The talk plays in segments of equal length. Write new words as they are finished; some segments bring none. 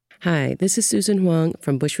Hi, this is Susan Huang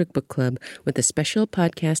from Bushwick Book Club with a special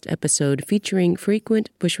podcast episode featuring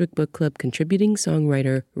frequent Bushwick Book Club contributing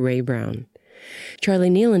songwriter Ray Brown.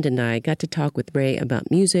 Charlie Nealand and I got to talk with Ray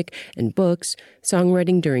about music and books,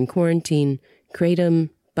 songwriting during quarantine,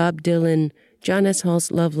 Kratom, Bob Dylan, John S.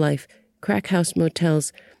 Hall's Love Life, Crack House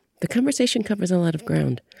Motels. The conversation covers a lot of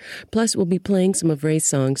ground. Plus, we'll be playing some of Ray's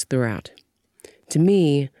songs throughout. To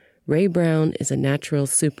me, Ray Brown is a natural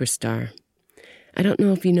superstar. I don't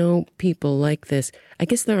know if you know people like this. I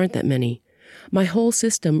guess there aren't that many. My whole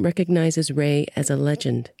system recognizes Ray as a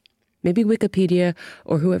legend. Maybe Wikipedia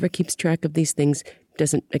or whoever keeps track of these things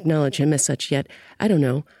doesn't acknowledge him as such yet. I don't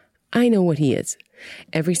know. I know what he is.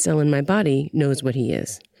 Every cell in my body knows what he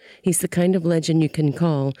is. He's the kind of legend you can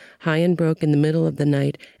call high and broke in the middle of the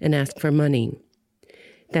night and ask for money.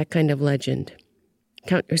 That kind of legend.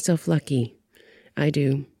 Count yourself lucky. I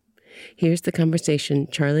do. Here's the conversation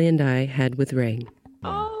Charlie and I had with Ray.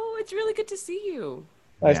 Oh, it's really good to see you.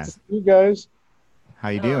 Nice to see you guys. How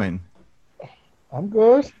you doing? I'm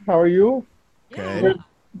good. How are you? Good.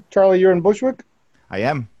 Charlie, you're in Bushwick? I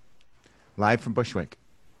am. Live from Bushwick.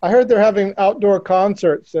 I heard they're having outdoor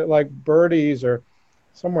concerts at like Birdie's or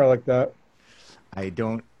somewhere like that.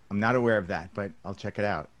 I'm not aware of that, but I'll check it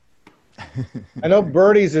out. I know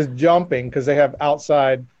Birdie's is jumping because they have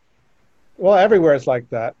outside. Well, everywhere it's like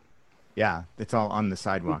that. Yeah, it's all on the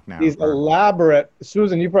sidewalk now. These elaborate,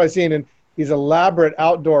 Susan, you've probably seen in these elaborate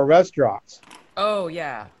outdoor restaurants. Oh,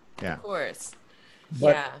 yeah. Yeah. Of course.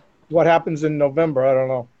 But yeah. what happens in November, I don't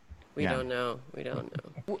know. We don't know.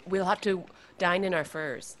 We'll have to dine in our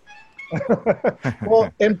furs.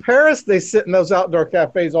 Well, in Paris, they sit in those outdoor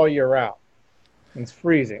cafes all year round. It's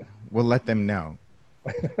freezing. We'll let them know.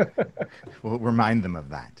 We'll remind them of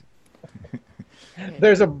that.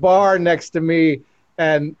 There's a bar next to me,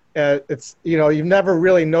 and it's, you've never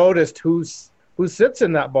really noticed who sits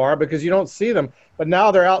in that bar because you don't see them. But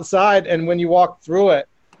now they're outside, and when you walk through it,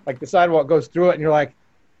 like the sidewalk goes through it, and you're like,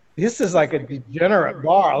 this is like a degenerate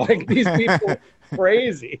bar. Like these people are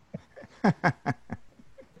crazy.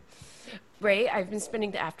 Ray, I've been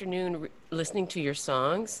spending the afternoon listening to your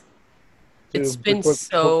songs. To It's been Bushwick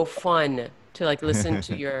so fun to listen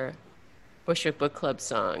to your Bushwick Book Club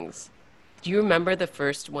songs. Do you remember the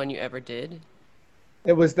first one you ever did?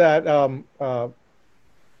 It was that it's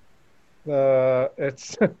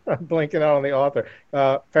I'm blanking out on the author.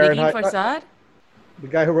 Fahrenheit. Nagin Farsad? The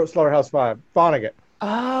guy who wrote Slaughterhouse-Five, Vonnegut.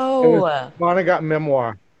 Oh. It was Vonnegut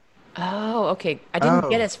memoir. Oh, okay. I didn't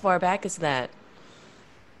get as far back as that.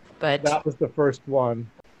 But That was the first one.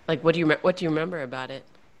 what do you remember about it?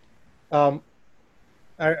 I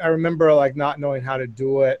remember not knowing how to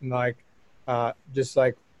do it and just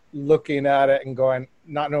looking at it and going,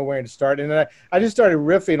 not knowing where to start. And then I just started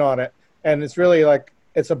riffing on it. And it's really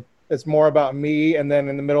it's more about me. And then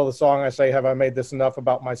in the middle of the song, I say, have I made this enough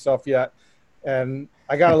about myself yet? And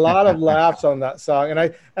I got a lot of laughs on that song. And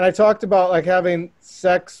I talked about having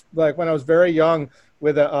sex, when I was very young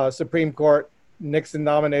with a Supreme Court, Nixon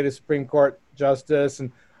nominated Supreme Court justice.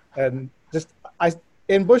 And just,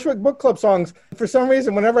 in Bushwick Book Club songs, for some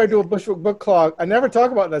reason, whenever I do a Bushwick Book Club, I never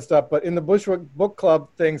talk about that stuff, but in the Bushwick Book Club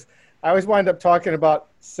things, I always wind up talking about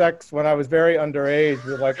sex when I was very underage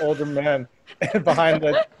with older men behind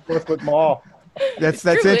the Bushwick Mall. That's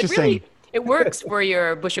True, interesting. It works for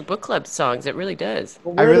your Bushwick Book Club songs. It really does.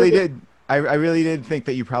 Well, I really did. I really did think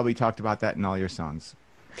that you probably talked about that in all your songs.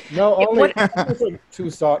 No, only two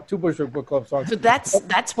Bushwick Book Club songs. So that's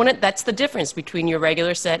the difference between your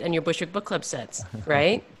regular set and your Bushwick Book Club sets,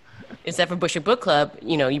 right? Is that for Bushwick Book Club,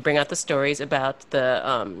 you bring out the stories about the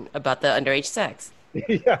underage sex.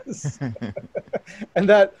 Yes. And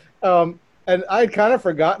that and I'd kind of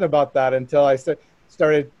forgotten about that until I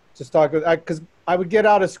started just talking, because I would get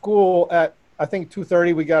out of school at, I think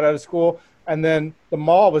 2:30 we got out of school, and then the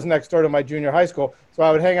mall was next door to my junior high school. So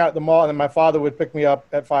I would hang out at the mall, and then my father would pick me up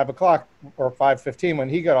at 5 o'clock or 5:15 when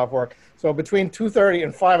he got off work. So between 2:30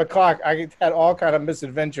 and 5 o'clock, I had all kind of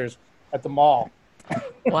misadventures at the mall.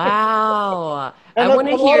 Wow. I want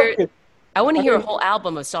to hear a whole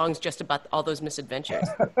album of songs just about all those misadventures.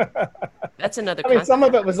 That's another concept. Some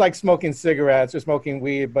of it was like smoking cigarettes or smoking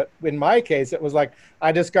weed, but in my case, it was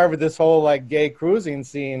I discovered this whole gay cruising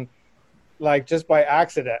scene just by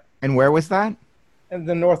accident. And where was that? In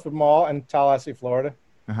the Northwood Mall in Tallahassee, Florida.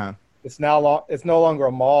 Uh-huh. It's it's no longer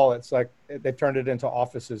a mall. It's they turned it into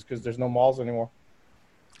offices because there's no malls anymore.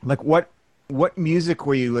 What music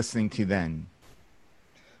were you listening to then?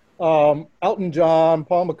 Elton John,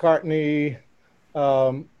 Paul McCartney,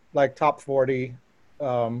 top 40,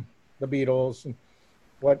 the Beatles. And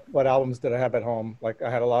what albums did I have at home? I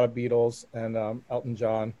had a lot of Beatles and Elton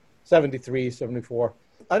John, 73, 74.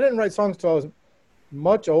 I didn't write songs till I was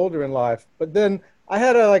much older in life. But then I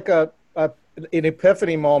had an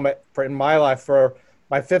epiphany moment in my life. For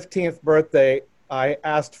my 15th birthday, I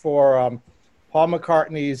asked for Paul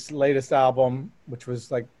McCartney's latest album, which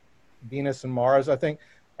was like Venus and Mars, I think.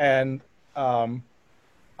 And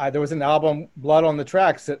there was an album, Blood on the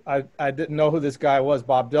Tracks, that I didn't know who this guy was,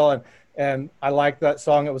 Bob Dylan. And I liked that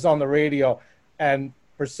song. It was on the radio. And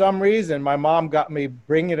for some reason, my mom got me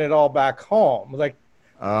Bringing It All Back Home. Like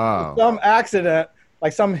some accident,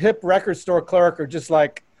 like some hip record store clerk or just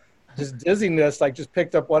dizziness, like just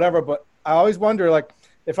picked up whatever. But I always wonder, like,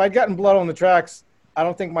 if I'd gotten Blood on the Tracks, I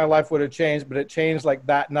don't think my life would have changed, but it changed like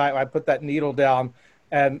that night when I put that needle down.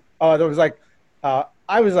 And there was like,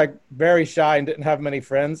 I was like very shy and didn't have many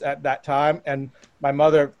friends at that time. And my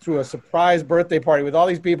mother threw a surprise birthday party with all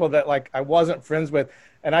these people that like I wasn't friends with.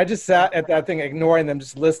 And I just sat at that thing, ignoring them,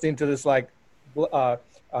 just listening to this, like,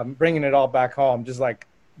 Bringing It All Back Home, just like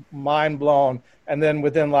mind blown. And then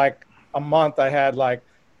within like a month, I had like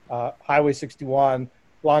Highway 61,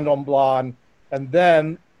 Blonde on Blonde. And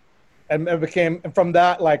then, and it became, and from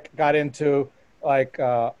that, like, got into like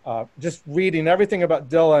just reading everything about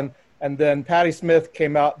Dylan. And then Patti Smith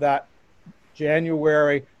came out that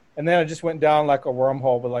January. And then it just went down like a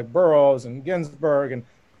wormhole with like Burroughs and Ginsberg and,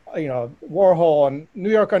 you know, Warhol and New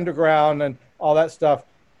York Underground and all that stuff.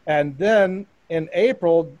 And then in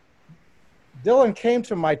April, Dylan came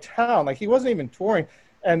to my town. Like, he wasn't even touring.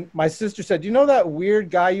 And my sister said, you know that weird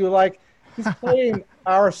guy you like? He's playing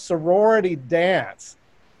our sorority dance.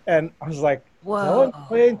 And I was like, whoa. Dylan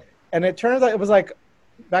playing? And it turns out it was like,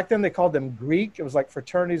 back then they called them Greek. It was like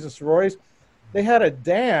fraternities and sororities. They had a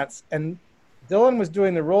dance, and Dylan was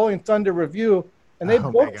doing the Rolling Thunder Review, and they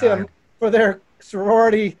booked him for their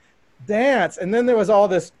sorority dance. And then there was all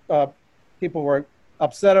this, people were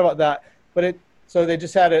upset about that, but so they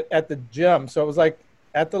just had it at the gym. So it was like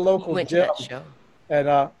at the local went gym. to that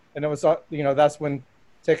show. And it was, you know, that's when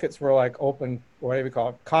tickets were like open, or whatever you call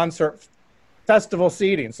it, concert festival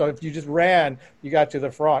seating. So if you just ran, you got to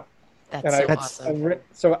the front. That's awesome.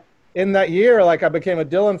 So in that year, like, I became a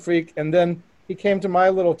Dylan freak, and then he came to my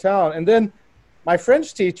little town. And then my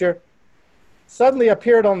French teacher suddenly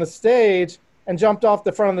appeared on the stage and jumped off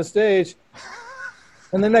the front of the stage.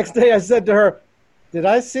 And the next day I said to her, did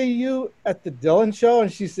I see you at the Dylan show?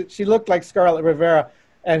 And she said, she looked like Scarlett Rivera.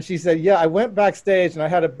 And she said, yeah, I went backstage and I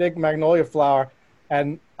had a big magnolia flower.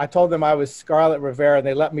 And I told them I was Scarlett Rivera, and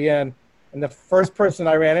they let me in. And the first person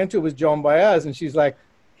I ran into was Joan Baez. And she's like,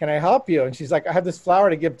 can I help you? And she's like, I have this flower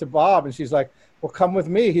to give to Bob. And she's like, well, come with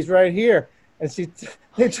me. He's right here. And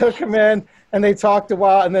they took him in and they talked a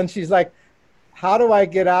while. And then she's like, how do I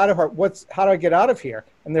get out of here? How do I get out of here?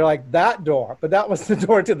 And they're like, that door. But that was the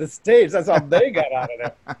door to the stage. That's how they got out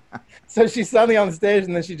of there. So she's suddenly on the stage,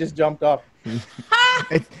 and then she just jumped off.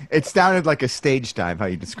 It sounded like a stage dive, how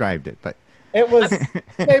you described it, but it was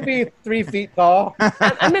maybe 3 feet tall.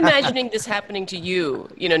 I'm imagining this happening to you,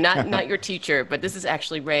 you know, not your teacher, but this is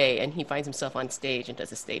actually Ray, and he finds himself on stage and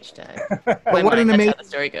does a stage dive. That's how the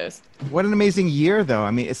story goes. What an amazing year, though.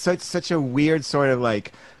 I mean, it's such a weird sort of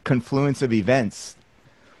like confluence of events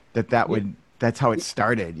that's how it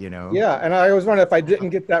started, you know? Yeah, and I always wondered if I didn't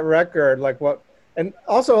get that record, like what, and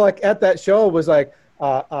also like at that show was like,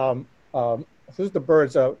 who's the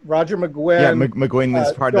Birds? Roger McGuinn. Yeah, McGuinn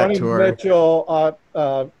was part of that tour. Mitchell,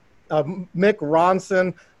 Mick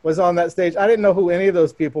Ronson was on that stage. I didn't know who any of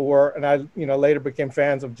those people were, and I, you know, later became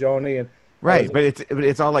fans of Joni. And right, but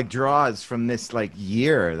it's all like draws from this like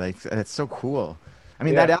year. Like, that's so cool. I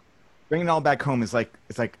mean, that album, Bringing It All Back Home is like,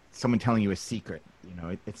 it's like someone telling you a secret. You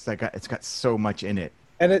know, it's like it's got so much in it.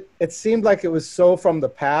 And it seemed like it was so from the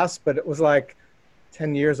past, but it was like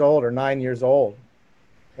 10 years old or 9 years old.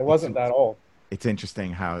 It wasn't that old. It's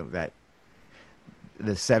interesting how that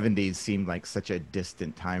the 70s seemed like such a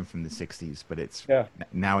distant time from the 60s, but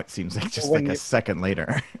now it seems like just like a second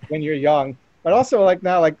later. When you're young. But also, like,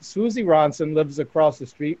 now, like, Susie Ronson lives across the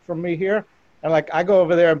street from me here. And, like, I go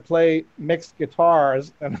over there and play mixed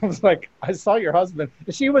guitars. And I was like, I saw your husband.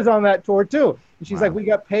 And she was on that tour, too. And she's like, we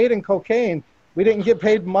got paid in cocaine. We didn't get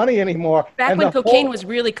paid money anymore. Back when cocaine was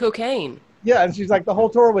really cocaine. Yeah, and she's like, the whole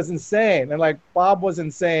tour was insane. And, like, Bob was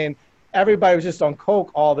insane. Everybody was just on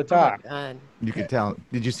coke all the time. Oh, my God. You could tell.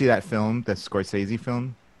 Did you see that film, the Scorsese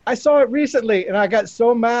film? I saw it recently, and I got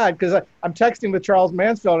so mad because I'm texting with Charles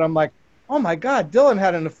Mansfield, and I'm like, oh, my God, Dylan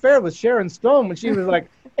had an affair with Sharon Stone when she was, like,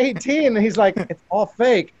 18. And he's like, it's all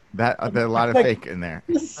fake. There's a lot of fake in there.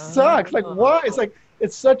 This sucks. Like, why? It's like,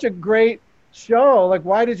 it's such a great show. Like,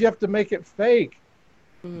 why did you have to make it fake?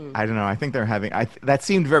 I don't know. I think they're having that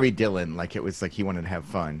seemed very Dylan, like it was like he wanted to have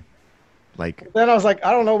fun. like Then I was like,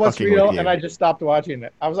 I don't know what's fucking with real, you. and I just stopped watching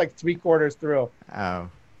it. I was like 3/4 through. Oh.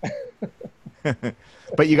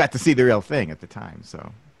 But you got to see the real thing at the time,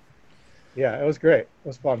 so. Yeah, it was great. It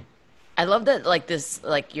was fun. I love that, like this,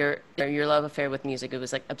 like your love affair with music. It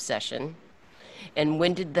was like obsession. And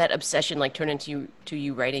when did that obsession like turn into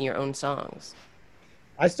you writing your own songs?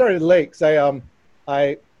 I started late because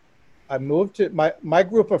I moved to my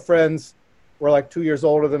group of friends were like 2 years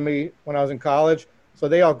older than me when I was in college, so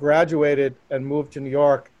they all graduated and moved to New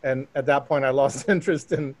York. And at that point, I lost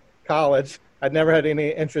interest in college. I'd never had any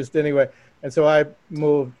interest anyway, and so I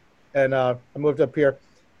moved and I moved up here,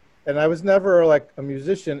 and I was never like a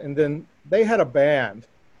musician. And then they had a band,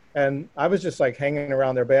 and I was just like hanging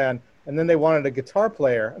around their band. And then they wanted a guitar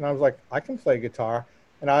player, and I was like, I can play guitar.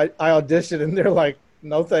 And I auditioned, and they're like,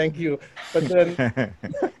 no, thank you. But then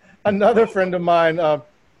another friend of mine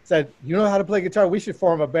said, you know how to play guitar? We should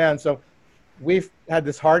form a band. So we've had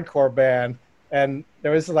this hardcore band, and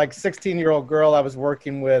there was like 16-year-old girl I was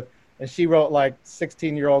working with, and she wrote like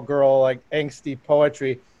 16-year-old girl, like angsty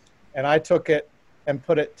poetry. And I took it and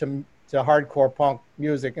put it to hardcore punk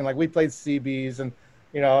music. And like we played CBs, and,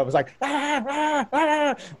 you know, it was like,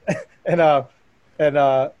 and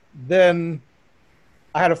then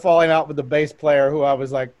I had a falling out with the bass player who I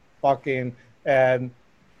was like fucking, and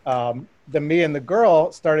then me and the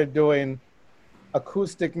girl started doing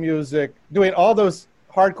acoustic music, doing all those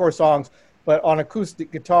hardcore songs, but on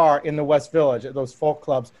acoustic guitar in the West Village at those folk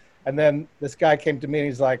clubs. And then this guy came to me and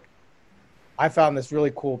he's like, I found this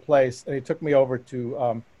really cool place. And he took me over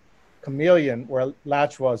to Chameleon, where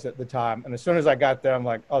Latch was at the time. And as soon as I got there, I'm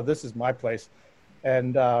like, oh, this is my place.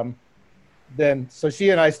 And then, so she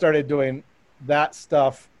and I started doing that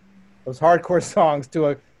stuff, those hardcore songs to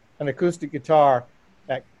an acoustic guitar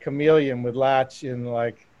at Chameleon with Latch in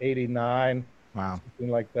like 89. Wow.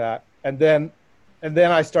 Something like that. And then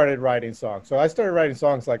I started writing songs. So I started writing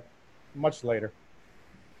songs like much later.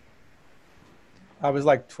 I was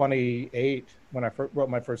like 28 when I wrote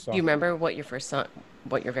my first song. Do you remember what your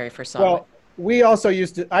very first song? Well, we also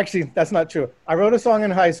used to, actually, that's not true. I wrote a song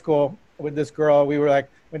in high school with this girl. We were like,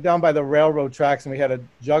 went down by the railroad tracks and we had a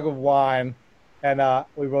jug of wine, and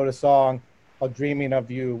we wrote a song called Dreaming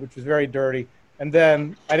of You, which was very dirty. And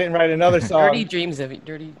then I didn't write another song. Dirty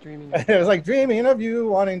dreaming. It was like dreaming of you,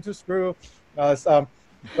 wanting to screw. But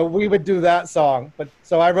we would do that song. But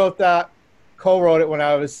so I wrote that, co-wrote it when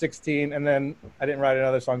I was 16, and then I didn't write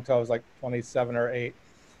another song until I was like 27 or 8.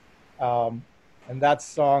 And that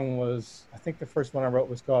song was, I think the first one I wrote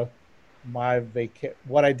was called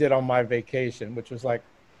What I Did on My Vacation, which was like,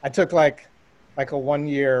 I took like a 1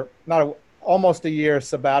 year, almost a year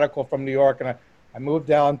sabbatical from New York, and I moved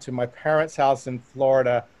down to my parents' house in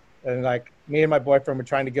Florida, and like me and my boyfriend were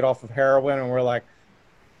trying to get off of heroin, and we're like,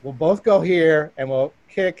 we'll both go here and we'll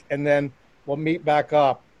kick, and then we'll meet back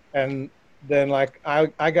up. And then like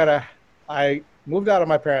I moved out of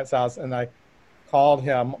my parents' house, and I called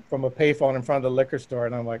him from a payphone in front of the liquor store,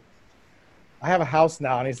 and I'm like, I have a house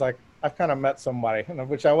now. And he's like, I've kind of met somebody,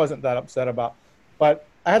 which I wasn't that upset about. But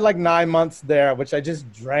I had like 9 months there, which I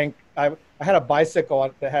just drank. I had a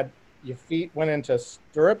bicycle that had your feet went into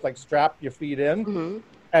stirrup, like strap your feet in. Mm-hmm.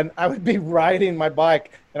 And I would be riding my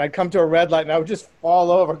bike, and I'd come to a red light, and I would just fall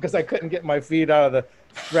over because I couldn't get my feet out of the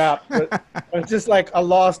strap. But it was just like a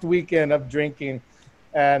lost weekend of drinking.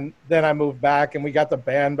 And then I moved back, and we got the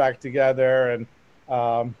band back together. And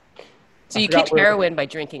so you kicked heroin by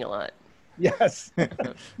drinking a lot. Yes.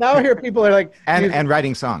 Now I hear people are like, and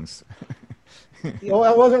writing songs. I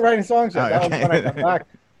wasn't writing songs yet. Oh, That okay. was when I got back.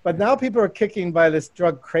 But now people are kicking by this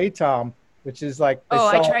drug Kratom, which is like.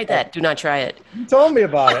 I tried that. Do not try it. You told me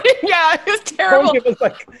about it. Yeah, it was terrible. It was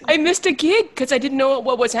like, I missed a gig because I didn't know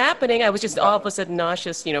what was happening. I was just all of a sudden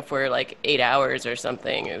nauseous, for like 8 hours or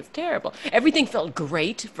something. It was terrible. Everything felt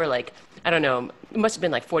great for like, I don't know, it must have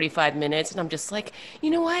been like 45 minutes. And I'm just like, you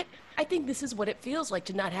know what? I think this is what it feels like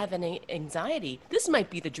to not have any anxiety. This might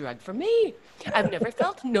be the drug for me. I've never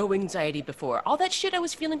felt no anxiety before. All that shit I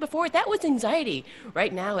was feeling before, that was anxiety.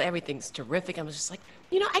 Right now, everything's terrific. I was just like,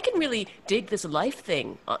 I can really dig this life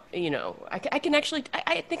thing. I can actually,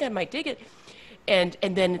 I think I might dig it. And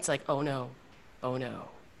then it's like, oh no.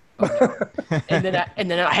 and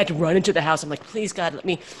then I had to run into the house. I'm like, please God, let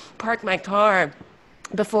me park my car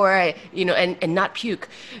before I, and not puke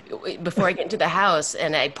before I get into the house.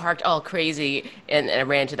 And I parked all crazy, and I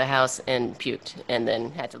ran to the house and puked, and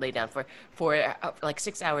then had to lay down for like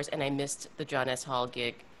 6 hours. And I missed the John S. Hall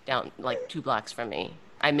gig down like 2 blocks from me.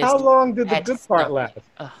 I missed. how long did the good part last?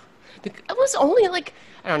 It was only like,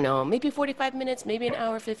 I don't know, maybe 45 minutes, maybe an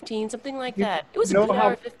hour 15, something like that. It was a good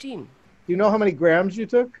hour 15. Do you know how many grams you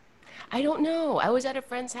took? I don't know. I was at a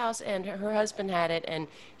friend's house and her husband had it, and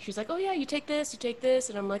she was like, "Oh yeah, you take this,"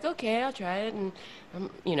 and I'm like, "Okay, I'll try it." And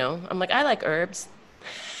I'm like, "I like herbs."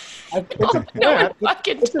 It's a No one plant.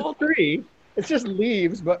 fucking It's a told tree. It's just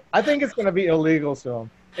leaves, but I think it's going to be illegal soon.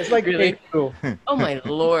 It's like Really? K2. Oh my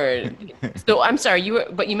Lord. So I'm sorry,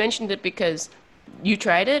 but you mentioned it because you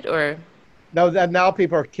tried it or Now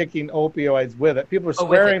people are kicking opioids with it. People are oh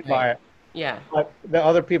with it, swearing right. by it. Yeah. But the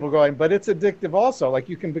other people are going, but it's addictive also. Like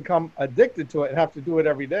you can become addicted to it and have to do it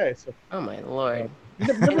every day. So Oh my Lord.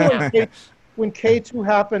 remember Yeah. when K2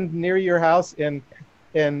 happened near your house in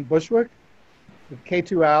Bushwick, the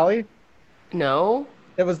K2 Alley? No?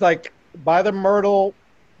 It was like by the Myrtle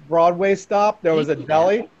Broadway stop. There was a Yeah.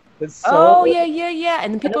 deli that Oh sold it, yeah, yeah, yeah. And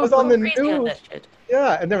then and it people were was on going the crazy on news. that shit.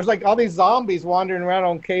 Yeah, and there was like all these zombies wandering around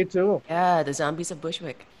on K2. Yeah, the zombies of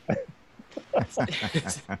Bushwick.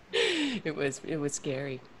 It was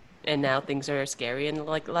scary. And now things are scary in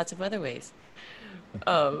like lots of other ways.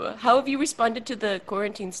 How have you responded to the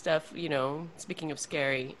quarantine stuff, speaking of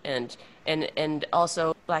scary and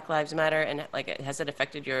also Black Lives Matter and like has it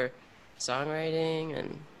affected your songwriting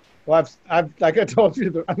and Well, I've like I told you,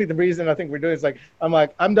 the reason I think we're doing is like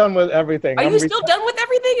I'm done with everything. are you still done with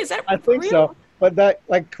everything? Is that I for think real? so. But that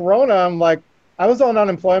like Corona, I'm like I was on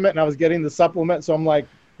unemployment and I was getting the supplement, so I'm like,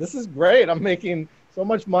 this is great. I'm making so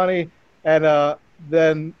much money, and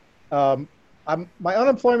then my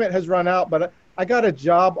unemployment has run out, but I got a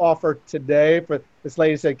job offer today. For this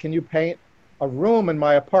lady said, "Can you paint a room in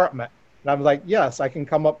my apartment?" And I'm like, "Yes, I can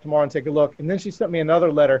come up tomorrow and take a look." And then she sent me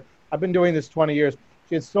another letter. I've been doing this 20 years.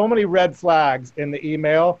 She had so many red flags in the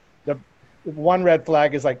email. The one red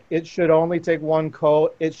flag is like, it should only take one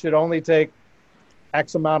coat. It should only take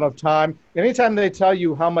X amount of time. Anytime they tell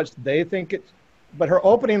you how much they think it, but her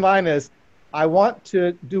opening line is, I want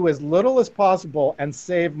to do as little as possible and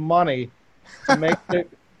save money to make it.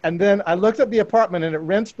 And then I looked at the apartment and it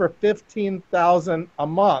rents for $15,000 a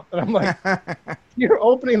month. And I'm like, your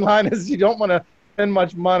opening line is you don't want to spend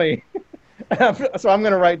much money. So I'm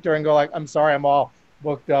going to write to her and go like, I'm sorry, I'm all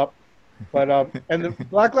booked up. But and the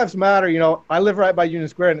Black Lives Matter, I live right by Union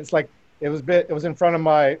Square, and it's like it was in front of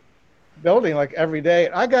my building like every day.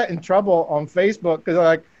 I got in trouble on Facebook because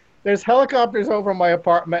like there's helicopters over my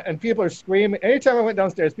apartment and people are screaming. Anytime I went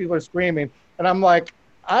downstairs, people are screaming, and I'm like,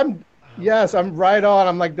 I'm right on.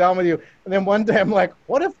 I'm like down with you. And then one day I'm like,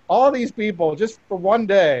 what if all these people just for one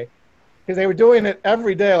day, because they were doing it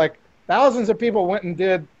every day, like thousands of people went and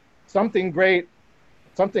did something great,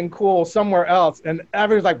 something cool somewhere else, and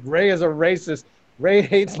everyone's like, Ray is a racist. Ray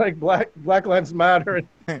hates like Black Lives Matter.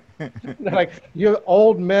 And they're like, you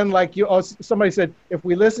old men like you. Oh, somebody said if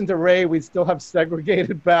we listened to Ray, we'd still have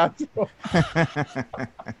segregated bathrooms.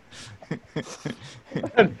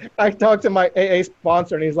 And I talked to my AA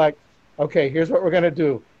sponsor, and he's like, okay, here's what we're gonna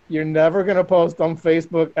do. You're never gonna post on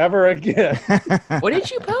Facebook ever again. What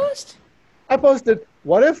did you post? I posted,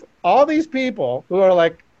 what if all these people who are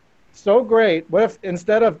like so great, what if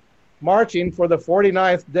instead of marching for the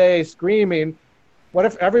 49th day screaming, what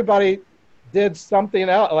if everybody did something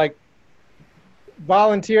else, like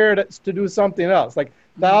volunteered to do something else? Like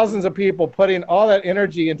thousands of people putting all that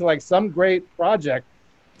energy into like some great project,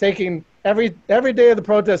 taking every day of the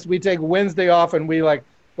protest, we take Wednesday off and we like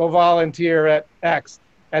go volunteer at X.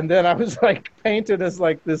 And then I was like painted as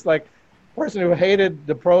like this like person who hated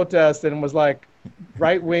the protest and was like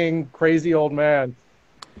right-wing crazy old man.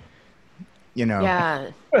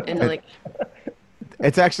 Yeah. And like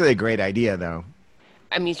It's actually a great idea, though.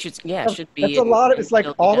 I mean, it should be. It's a lot of, it's like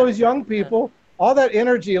still be all done. those young people, all that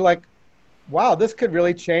energy, like, wow, this could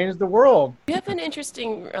really change the world. You have an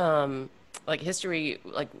interesting like history,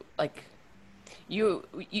 like you.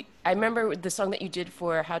 I remember the song that you did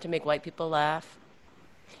for How to Make White People Laugh.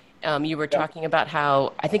 You were talking about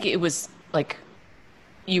how I think it was like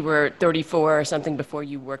you were 34 or something before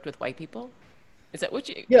you worked with white people. Is that what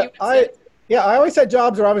you? Yeah, you said? I always had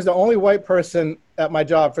jobs where I was the only white person at my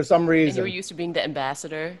job for some And reason. you were used to being the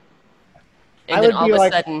ambassador. I And then would all be of a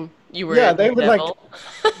like- sudden you were Yeah, the they would like, devil.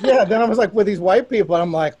 yeah. Then I was like with these white people, and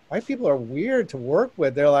I'm like, white people are weird to work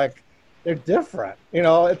with. They're like, they're different.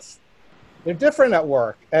 They're different at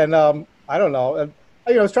work, and I don't know. And,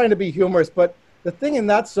 I was trying to be humorous, but the thing in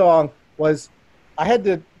that song was, I had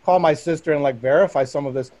to call my sister and like verify some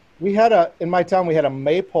of this. In my town we had a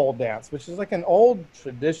maypole dance, which is like an old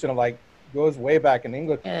tradition of like goes way back in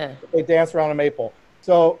England. Yeah. They dance around a maypole.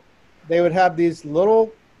 So they would have these little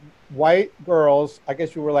white girls, I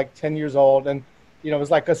guess you were like 10 years old, and it was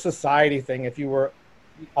like a society thing if you were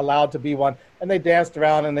allowed to be one. And they danced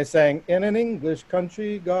around and they sang In an English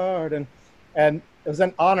Country Garden. And it was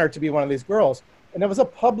an honor to be one of these girls. And it was a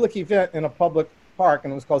public event in a public park,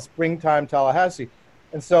 and it was called Springtime Tallahassee.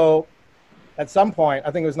 And so at some point,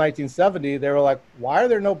 I think it was 1970, they were like, why are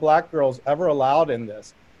there no black girls ever allowed in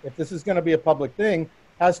this? If this is going to be a public thing, it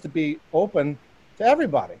has to be open to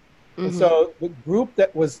everybody. Mm-hmm. And so the group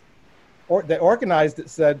that organized it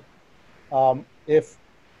said, if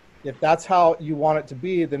that's how you want it to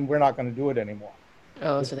be, then we're not going to do it anymore.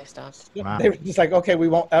 Oh, so they stopped. Wow. They were just like, okay, we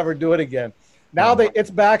won't ever do it again. Now it's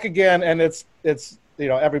back again, and it's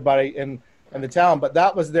everybody in the town. But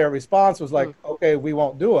that was their response, was like, okay, we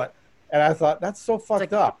won't do it. And I thought, that's so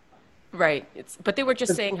fucked up. Right. But they were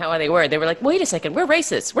just saying how they were. They were like, wait a second, we're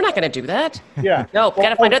racist. We're not going to do that. Yeah. No, we got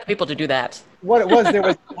to find other people to do that. What it was, there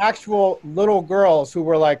was actual little girls who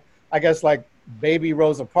were like, I guess like baby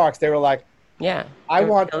Rosa Parks. They were like, yeah, I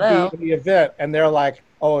want to be in the event. And they're like,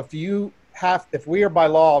 oh, if we are by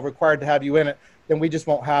law required to have you in it, then we just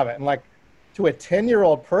won't have it. And like, to a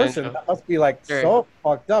 10-year-old person, that must be like so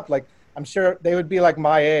fucked up. Like, I'm sure they would be like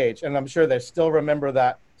my age, and I'm sure they still remember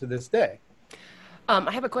that to this day.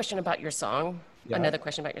 I have a question about your song. Yeah. Another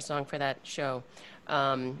question about your song for that show.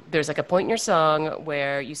 There's like a point in your song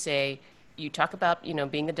where you talk about,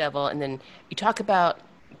 being the devil, and then you talk about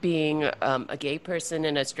being a gay person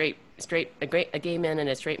in a gay man in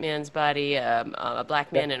a straight man's body, a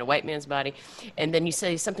black man in a white man's body, and then you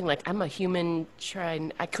say something like, "I'm a human."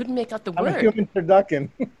 I couldn't make out the word. I'm a human turducken.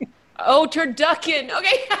 Oh, turducken.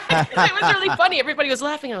 Okay. It was really funny. Everybody was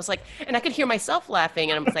laughing. I was like, and I could hear myself laughing.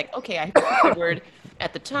 And I was like, okay, I heard the word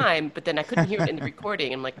at the time, but then I couldn't hear it in the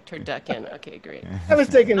recording. I'm like, turducken. Okay, great. I was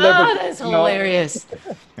taking liberty. That's hilarious.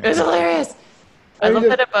 It was hilarious. I love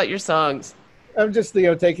that about your songs. I'm just,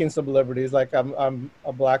 taking some liberties. Like I'm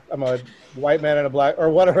a white man and a black or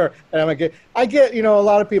whatever, and I'm a gay. I get, a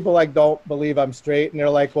lot of people like don't believe I'm straight, and they're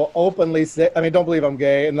like, well, don't believe I'm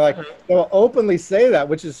gay, and they're like, they'll openly say that,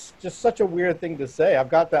 which is just such a weird thing to say. I've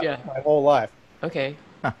got that my whole life. Okay.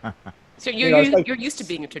 So you're used to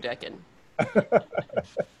being a turducken.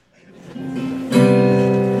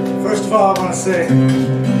 First of all, I want to say,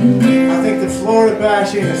 I think the Florida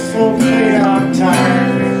bashing is so played out and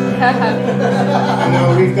tired. I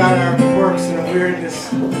know we've got our quirks and weirdness.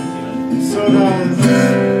 So does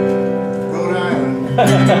Rhode Island.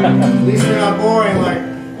 At least we're not boring like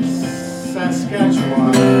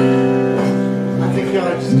Saskatchewan. I think y'all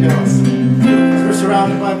are just jealous. Because we're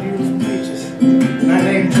surrounded by beautiful beaches. And our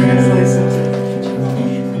name translates into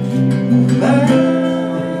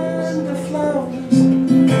land of flowers.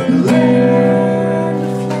 The land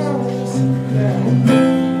of flowers.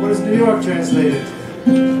 Yeah. What does New York translate it to?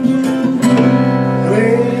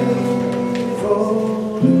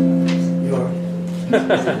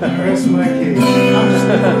 Rest my case.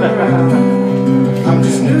 I'm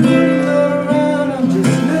just noodling around. I'm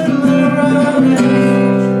just noodling around.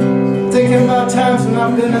 Thinking about times when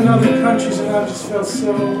I've been in other countries and I've just felt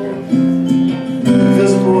so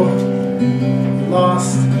invisible,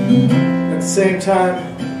 lost. At the same time,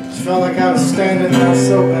 just felt like I was standing out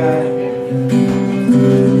so bad.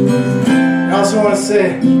 I also want to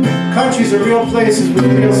say, countries are real places with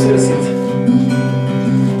real citizens.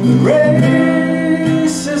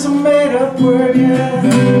 Race is a made-up word, yeah.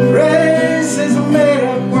 Race is a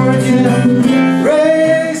made-up word, yeah.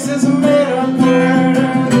 Race is a made-up word.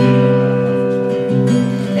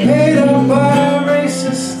 Made up by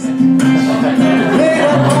racists. Made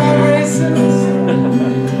up by racists.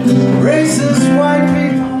 Racist white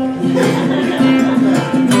people.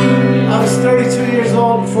 I was 32 years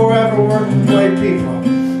old before I ever worked with white people.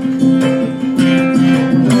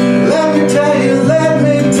 Let me tell you, that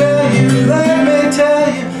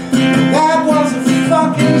was a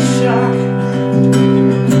fucking shock.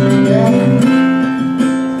 Yeah.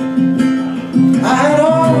 I had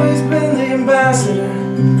always been the ambassador.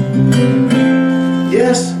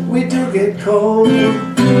 Yes, we do get cold.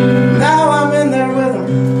 Now I'm in there with them.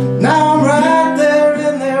 Now I'm right there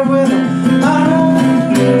in there with them. I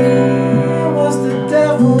was the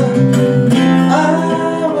devil. I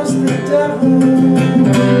was the devil.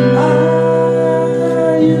 I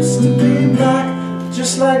used to be black,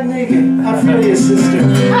 just like Negan. I feel you, sister.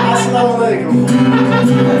 Assalamu alaikum.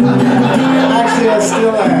 Actually, I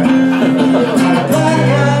still am. I'm a black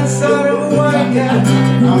guy inside of a white guy.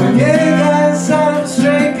 I'm a gay guy inside of a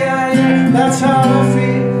straight guy. Yeah, that's how I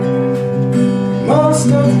feel most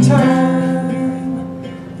of the time.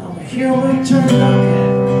 I'm a human turducken.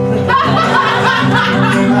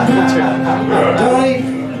 Don't eat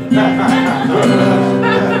me.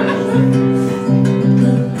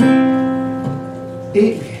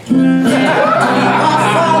 Eat me. My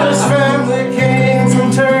father's family came from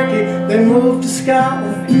Turkey. They moved to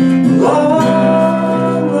Scotland a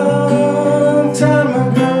long, long time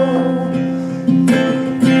ago.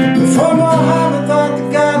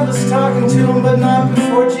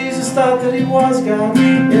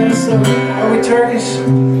 So, are we Turkish? Or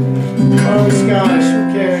are we Scottish?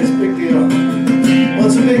 Who cares? Big deal. Well,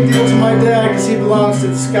 it's a big deal to my dad because he belongs to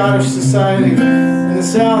the Scottish Society. In the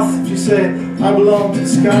South, if you say, I belong to the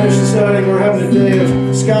Scottish Society, we're having a day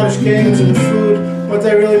of Scottish games and food, what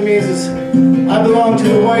that really means is, I belong to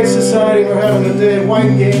the White Society, we're having a day of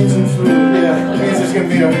white games and food. Yeah, it means it's going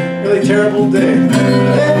to be a really terrible day.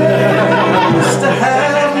 They used to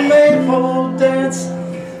have a maypole dance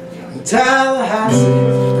in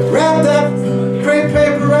Tallahassee. Wrapped up crepe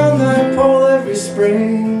paper around that pole every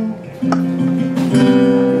spring.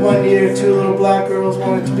 One year, 2 little black girls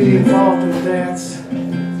wanted to be involved in the dance.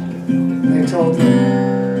 They told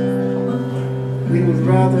them, we would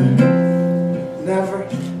rather never,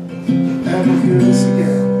 ever do this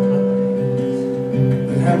again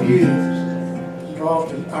than have you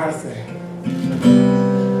involved in our thing.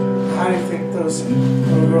 How do you think those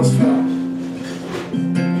little girls felt?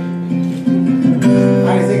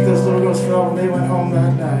 How do you think those little girls felt when they went home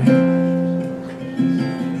that night?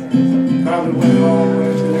 Probably went home,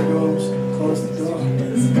 went to their rooms, closed the door,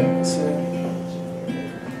 and said,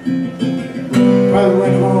 probably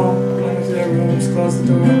went home, went to their rooms, closed the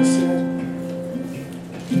door, and said,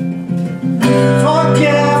 fuck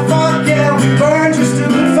yeah, we burned your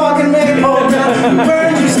stupid fucking maypole down, we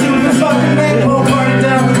burned your stupid fucking maypole party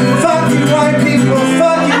down, fuck you white people,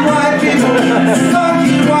 fuck you white people, fuck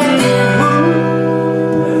you white people.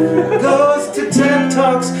 Who goes to TED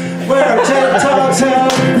Talks where our TED Talks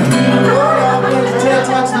held? TED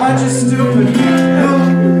Talks might just stupid. Who?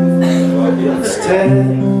 It's Ted.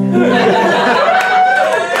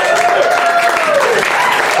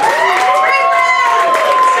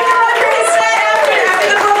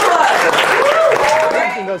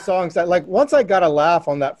 Those songs that, like, once I got a laugh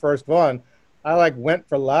on that first one, I like went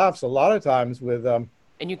for laughs a lot of times with And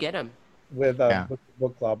you get them. with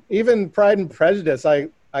book club. Even Pride and Prejudice, I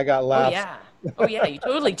got laughs. Oh yeah, you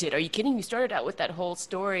totally did. Are you kidding? You started out with that whole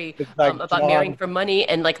story like about John, marrying for money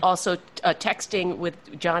and like also texting with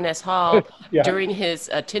John S. Hall Yeah. during his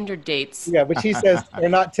Tinder dates. Yeah, which he says they're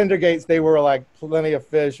not Tinder gates, they were like plenty of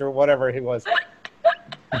fish or whatever he was.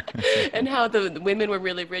 And how the women were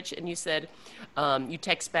really rich, and you said, you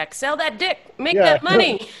text back, sell that dick, make Yeah. that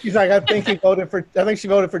money. He's like, I think she voted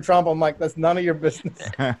for Trump. I'm like, that's none of your business.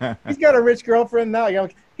 He's got a rich girlfriend now. You know,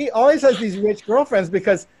 he always has these rich girlfriends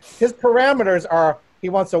because his parameters are he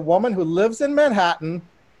wants a woman who lives in Manhattan,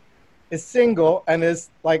 is single, and is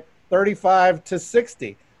like 35 to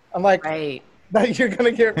 60. I'm like, Right. that you're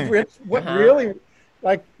gonna get rich. What really?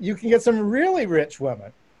 Like, you can get some really rich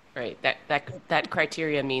women, Right. That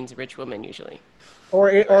criteria means rich woman usually.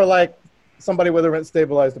 or like somebody with a rent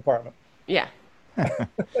stabilized apartment. Yeah.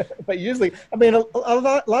 But usually, I mean, a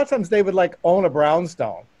lot of times they would like own a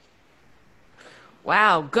brownstone.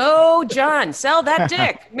 Wow. Go, John. Sell that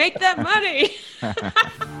dick. Make that money.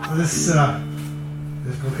 This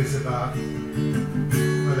book is about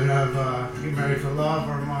whether to have get married for love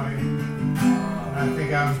or money. And I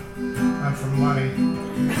think I'm for money.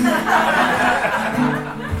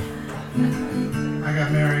 I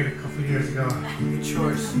got married a couple years ago. Good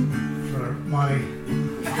choice. For money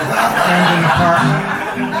and an apartment.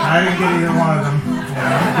 I didn't get either one of them.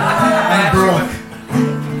 I'm broke.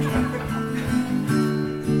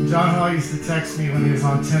 John Hall used to text me when he was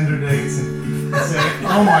on Tinder dates and say,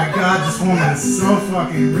 oh my God, this woman is so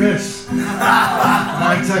fucking rich. And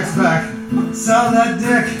I text back, sell that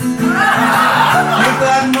dick. Get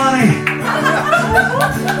that money.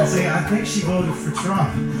 I say, I think she voted for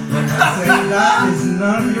Trump. I say, that is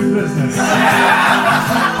none of your business.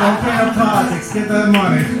 Don't bring up politics, get that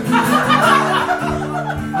money.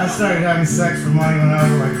 I started having sex for money when I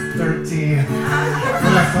was like 13. Then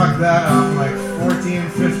I fucked that up like 14,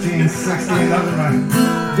 15, 16. Those are my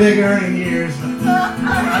big earning years. I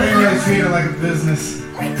didn't really treat it like a business.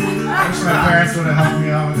 I wish my parents would have helped me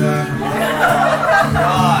out with that.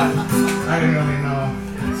 I didn't really know.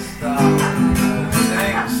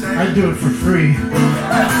 I do it for free.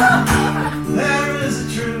 There is a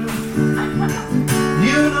truth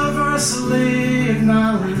universally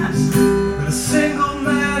acknowledged that a single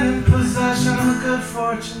man in possession of a good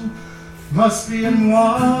fortune must be in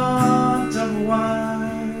want of a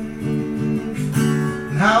wife.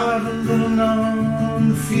 And however little known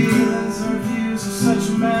the feelings or views of such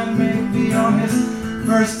a man may be on his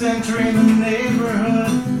first entering the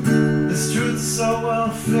neighborhood, this truth is so well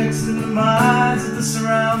fixed in the minds of the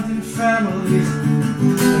surrounding families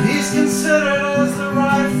that he's considered as the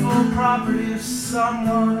rightful property of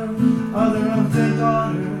someone other of their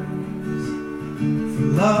daughters. For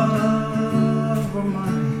love or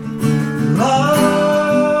money,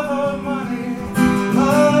 love or money,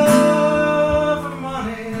 love or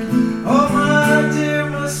money,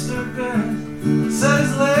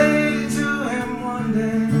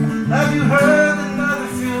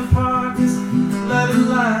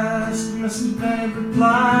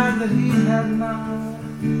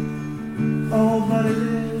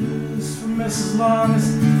 Mrs. Long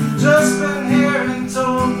has just been here and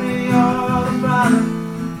told me all about it.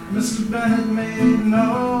 Mr. Bennett made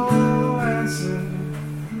no answer.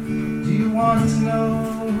 Do you want to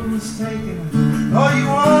know who's taking it? Oh, you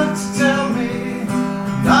want to tell me?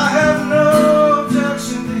 I have no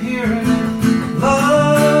objection to hearing it.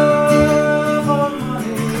 Love or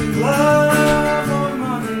money, love or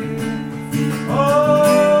money.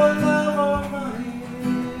 Oh, love or money.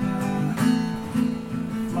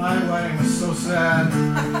 My wedding was so sad.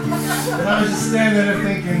 And I was just standing there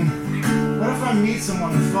thinking, what if I meet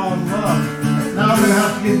someone and fall in love? Now I'm gonna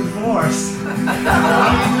have to get divorced. How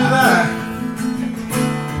do you do that?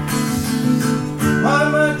 Why,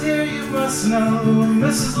 my dear, you must know,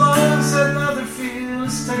 Mrs. Long said Netherfield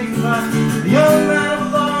is taken by a young man of a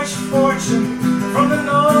large fortune from the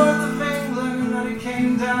north of England, and that he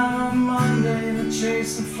came down on Monday in a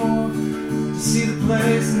chaise and four to see the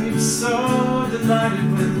place, and he was so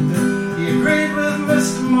delighted with it that he agreed with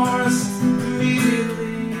Mr. Morris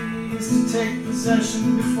immediately to take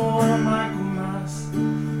possession before Michaelmas,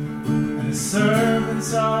 and his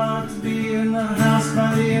servants are to be in the house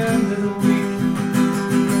by the end of the week.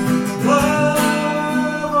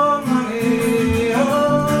 Love or money,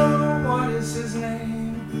 oh, what is his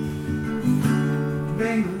name?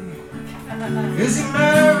 Bingley. Is he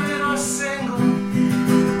married or single?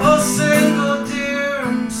 Oh, single,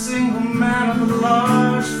 dear, single man of a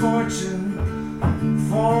large fortune,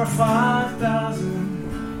 4,000 or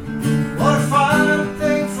 5,000. What a fine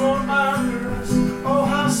thing for others. Oh,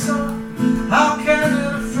 how so? How can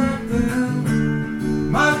it affect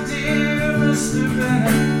them? My dear Mr.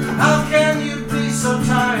 Bennett, how can you be so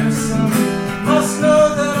tiresome? Must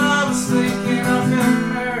know that I was thinking of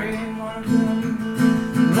him marrying one of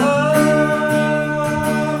them.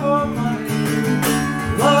 Love or money,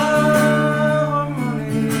 love or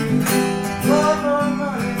money, love or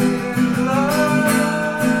money,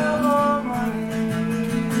 love or money.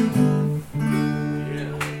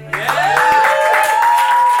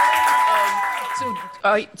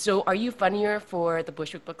 So are you funnier for the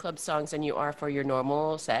Bushwick Book Club songs than you are for your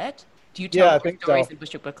normal set? Do you tell Yeah, I more think stories so. in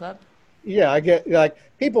Bushwick Book Club? Yeah, I get, like,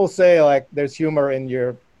 people say like there's humor in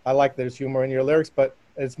your, I like there's humor in your lyrics, but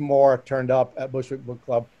it's more turned up at Bushwick Book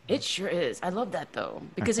Club. It sure is. I love that though,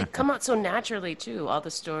 because it come out so naturally too. All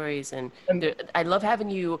the stories, and I love having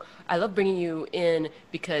you. I love bringing you in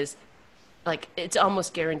because, like, it's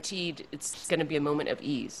almost guaranteed it's going to be a moment of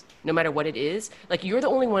ease, no matter what it is. Like, you're the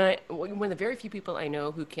only one of the very few people I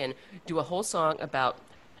know who can do a whole song about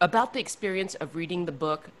the experience of reading the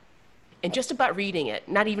book, and just about reading it.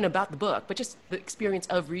 Not even about the book, but just the experience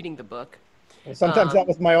of reading the book. And sometimes that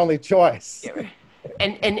was my only choice.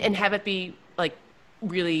 And have it be like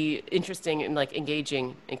really interesting and like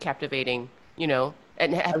engaging and captivating, you know,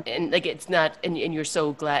 and like it's not, and you're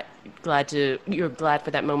so glad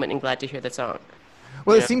for that moment and glad to hear the song.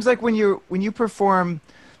 Well, it seems like when you perform,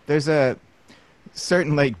 there's a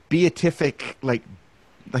certain like beatific like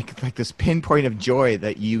this pinpoint of joy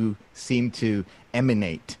that you seem to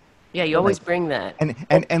emanate. Yeah, you always bring that. And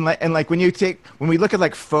like when we look at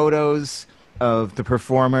like photos of the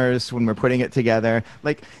performers when we're putting it together,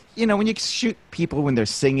 like, you know, when you shoot people when they're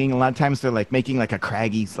singing, a lot of times they're like making like a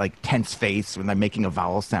craggy, like tense face when they're making a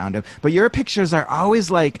vowel sound. But your pictures are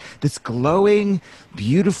always like this glowing,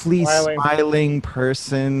 beautifully smiling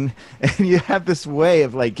person, and you have this way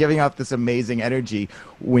of like giving off this amazing energy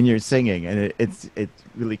when you're singing, and it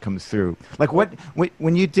really comes through. Like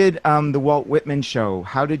when you did the Walt Whitman show,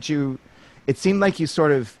 how did you? It seemed like you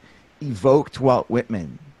sort of evoked Walt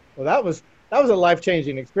Whitman. Well, that was a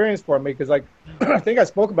life-changing experience for me because, like, I think I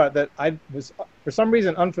spoke about that. I was, for some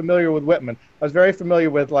reason, unfamiliar with Whitman. I was very familiar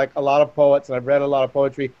with, like, a lot of poets, and I've read a lot of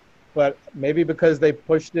poetry, but maybe because they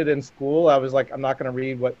pushed it in school, I was like, I'm not going to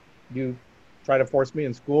read what you try to force me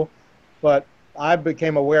in school. But I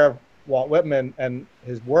became aware of Walt Whitman and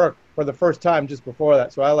his work for the first time just before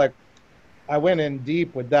that. So I went in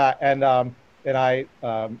deep with that, and I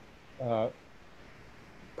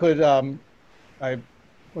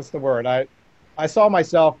what's the word? I saw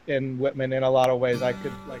myself in Whitman in a lot of ways. I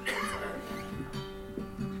could, like,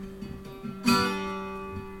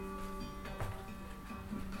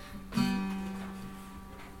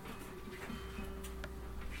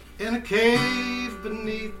 in a cave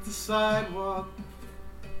beneath the sidewalk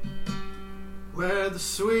where the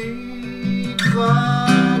sweet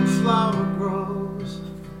flag flower grows,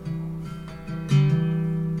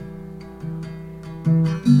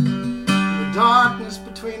 in the darkness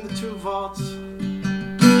between the two vaults,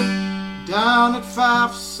 down at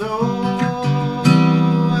Fife, so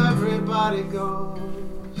everybody goes.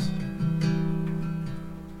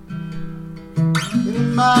 In a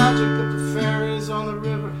magic of the ferries on the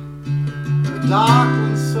river, the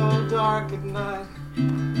docklands so dark at night,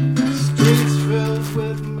 streets filled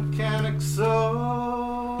with mechanics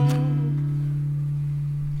so.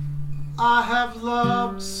 I have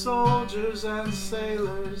loved soldiers and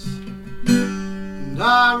sailors, and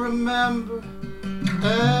I remember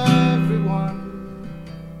everyone.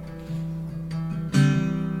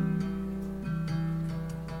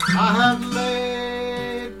 I have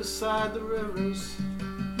laid beside the rivers,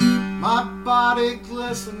 my body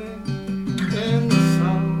glistening in the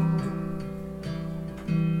sun.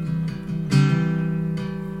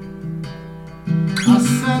 I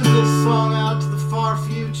send this song out to the far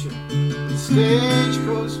future, the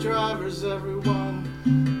stagecoach drivers, everyone.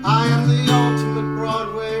 I am the ultimate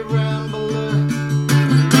Broadway rambler.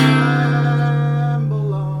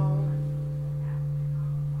 Ramble on.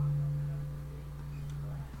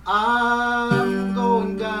 I'm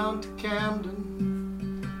going down to Camden,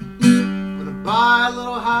 gonna buy a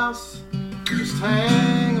little house, just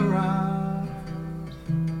hang around.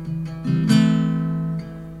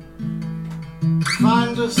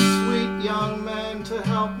 Find a sweet young man to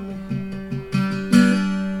help me,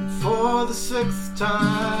 for the 6th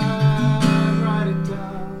time, write it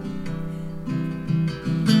down.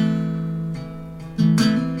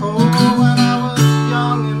 Oh, when I was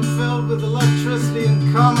young and filled with electricity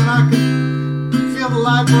and coming, I could feel the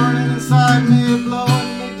light burning inside me,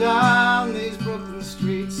 blowing me down these Brooklyn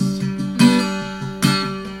streets.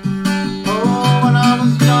 Oh, when I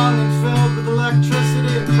was young and filled with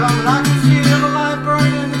electricity and coming, I could feel the light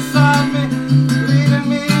burning inside me, leading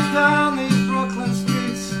me down these Brooklyn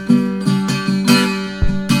streets.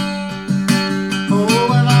 Oh,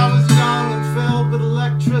 when I was young and filled with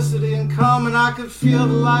electricity and coming, I could feel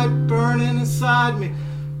the light burning inside me,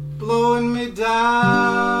 blowing me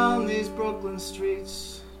down these Brooklyn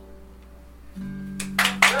streets.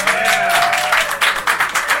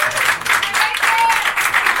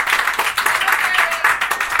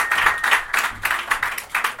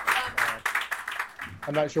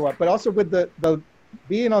 I'm not sure what, but also with the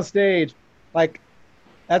being on stage, like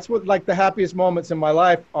that's what like the happiest moments in my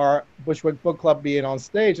life are Bushwick Book Club being on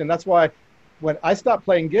stage. And that's why when I stopped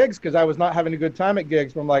playing gigs, because I was not having a good time at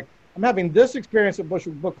gigs, I'm like, I'm having this experience at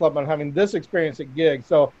Bushwick Book Club, I'm having this experience at gigs,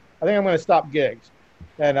 so I think I'm going to stop gigs.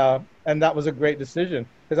 And that was a great decision,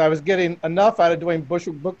 because I was getting enough out of doing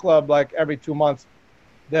Bushwick Book Club like every 2 months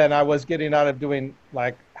than I was getting out of doing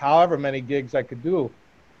like however many gigs I could do.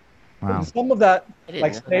 Wow. And some of that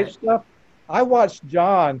like stage stuff, I watched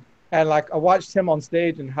John, and like I watched him on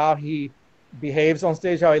stage and how he behaves on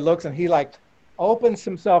stage, how he looks, and he like opens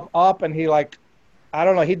himself up, and he like, I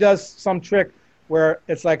don't know, he does some trick where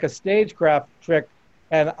it's like a stagecraft trick,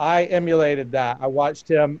 and I emulated that. I watched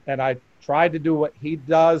him and I tried to do what he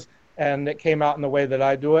does, and it came out in the way that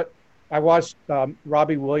I do it. I watched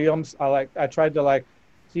Robbie Williams. I tried to like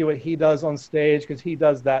see what he does on stage, because he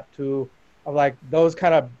does that too. I like those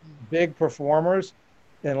kind of big performers,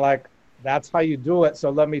 and like that's how you do it, so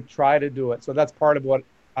let me try to do it. So that's part of what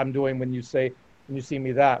I'm doing when you see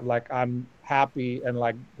me that, like I'm happy and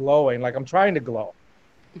like glowing, like I'm trying to glow.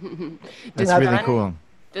 That's really cool.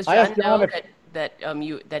 Does I asked John know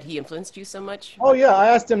John that he influenced you so much? Oh yeah, I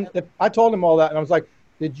asked him I told him all that, and I was like,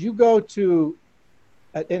 did you go to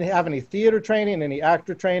and have any theater training, any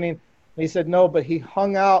actor training? And he said no, but he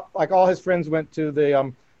hung out, like all his friends went to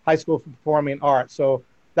the High School for Performing Arts, so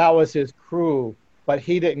that was his crew, but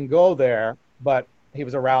he didn't go there, but he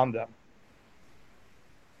was around them.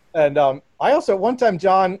 And I also, one time,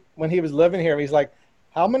 John, when he was living here, he's like,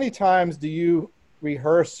 how many times do you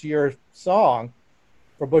rehearse your song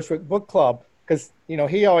for Bushwick Book Club? Because, you know,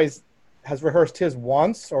 he always has rehearsed his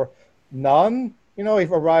once or none. You know, he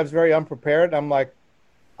arrives very unprepared. I'm like,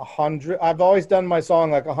 100. I've always done my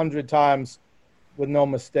song like 100 times with no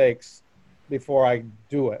mistakes before I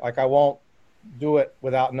do it. Like I won't do it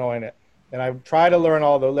without knowing it. And I try to learn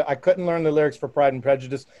I couldn't learn the lyrics for Pride and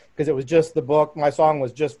Prejudice because it was just the book. My song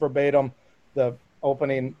was just verbatim the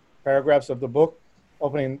opening paragraphs of the book,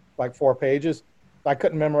 opening like 4 pages. I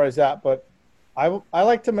couldn't memorize that, but I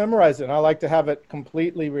like to memorize it, and I like to have it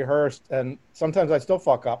completely rehearsed, and sometimes I still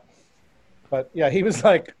fuck up. But yeah, he was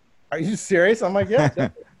like, are you serious? I'm like, yeah.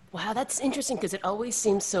 Wow, that's interesting, because it always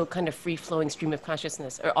seems so kind of free-flowing stream of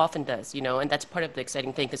consciousness, or often does, you know, and that's part of the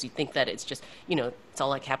exciting thing, because you think that it's just, you know, it's all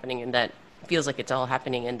like happening in that, feels like it's all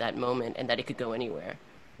happening in that moment, and that it could go anywhere.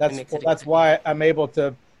 That's why I'm able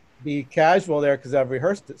to be casual there, because I've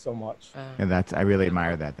rehearsed it so much. Yeah, I really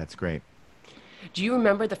admire that. That's great. Do you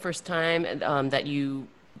remember the first time that you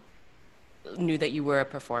knew that you were a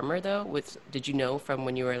performer, though? Did you know from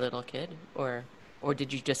when you were a little kid, or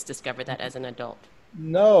did you just discover that as an adult?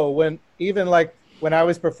 No, when even like when I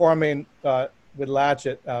was performing with Latch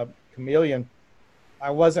at Chameleon, I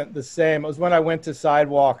wasn't the same. It was when I went to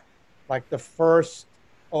Sidewalk, like the first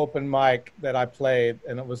open mic that I played,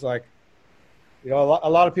 and it was like, a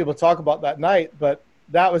lot of people talk about that night, but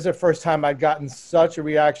that was the first time I'd gotten such a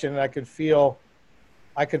reaction, and I could feel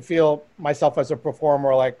myself as a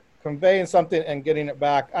performer, like conveying something and getting it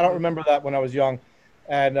back. I don't remember that when I was young,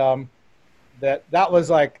 and that was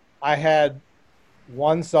like I had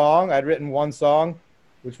one song. I'd written one song,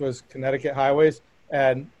 which was Connecticut Highways,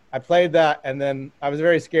 and I played that, and then I was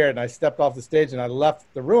very scared, and I stepped off the stage, and I left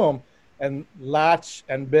the room, and Latch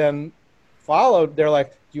and Ben followed. They're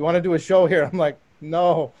like, "Do you want to do a show here?" I'm like,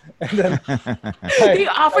 "No." And then they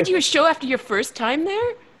offered you a show after your first time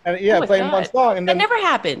there? And playing one song, and that then never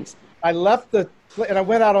happens. I left and I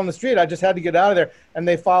went out on the street. I just had to get out of there, and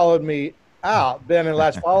they followed me out. Ben and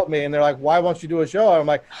Latch followed me, and they're like, "Why won't you do a show?" I'm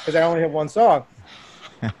like, "Because I only have one song."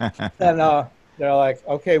 And they're like,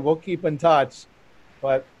 "Okay, we'll keep in touch."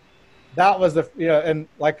 But that was and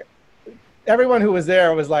like everyone who was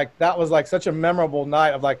there was like, that was like such a memorable night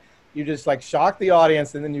of like, you just like shocked the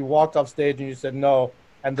audience, and then you walked off stage and you said no,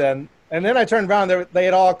 and then I turned around, they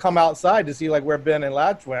had all come outside to see like where Ben and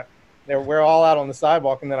Latch went. We're all out on the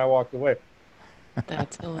sidewalk, and then I walked away.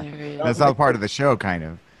 That's hilarious. That's all part of the show, kind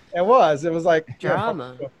of. It was like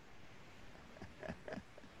drama.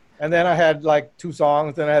 And then I had like 2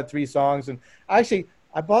 songs, then I had 3 songs, and actually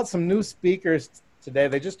I bought some new speakers today.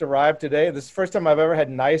 They just arrived today. This is the first time I've ever had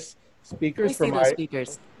nice speakers for my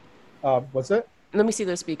speakers. What's it? Let me see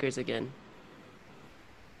those speakers again.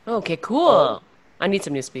 Okay, cool. I need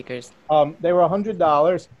some new speakers. They were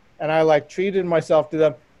 $100, and I like treated myself to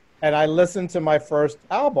them, and I listened to my first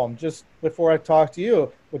album just before I talked to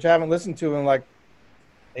you, which I haven't listened to in like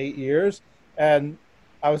 8 years, and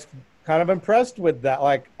I was kind of impressed with that.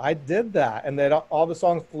 Like, I did that, and that all the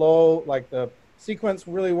songs flow, like the sequence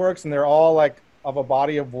really works, and they're all like of a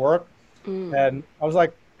body of work. And I was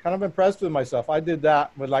like kind of impressed with myself. I did that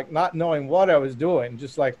with like not knowing what I was doing,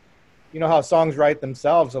 just like, you know how songs write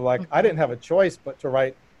themselves. Of like, I didn't have a choice but to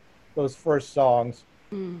write those first songs,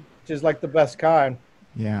 which is like the best kind.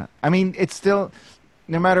 Yeah. I mean, it's still,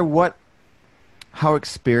 no matter how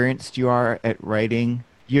experienced you are at writing,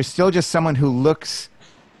 you're still just someone who looks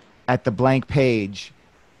at the blank page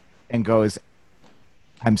and goes,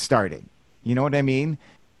 I'm starting. You know what I mean?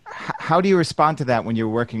 How do you respond to that when you're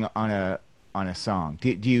working on a song?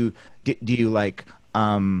 Do you like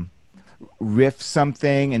riff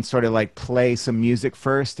something and sort of like play some music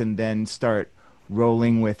first and then start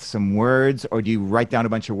rolling with some words, or do you write down a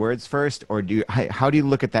bunch of words first, or how do you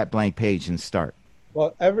look at that blank page and start?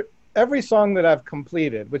 Well, every song that I've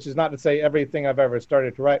completed, which is not to say everything I've ever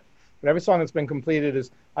started to write, but every song that's been completed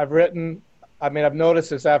is I've noticed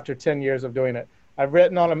this after 10 years of doing it. I've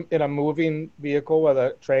written in a moving vehicle, whether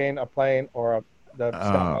a train, a plane, or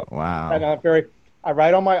Oh, wow. And I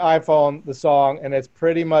write on my iPhone the song, and it's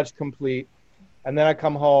pretty much complete. And then I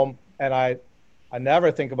come home, and I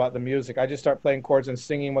never think about the music. I just start playing chords and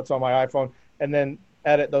singing what's on my iPhone, and then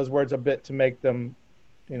edit those words a bit to make them,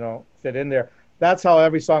 fit in there. That's how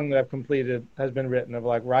every song that I've completed has been written, of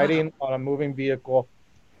like writing on a moving vehicle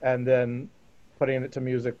and then putting it to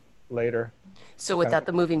music later. So without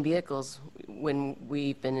the moving vehicles, when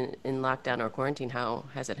we've been in lockdown or quarantine, how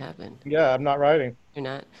has it happened? Yeah, I'm not writing. You're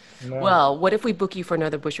not? No. Well, what if we book you for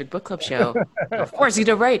another Bushwick Book Club show? It'll force you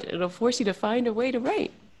to write. It'll force you to find a way to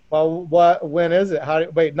write. Well, when is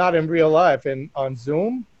it? Wait, not in real life, on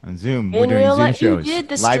Zoom? On Zoom. We're doing Zoom shows. You did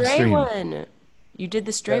the Live Stray stream. one. You did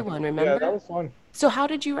the Stray one, remember? Yeah, that was fun. So how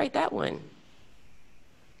did you write that one?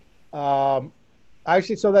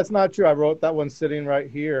 Actually, so that's not true. I wrote that one sitting right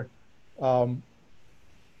here.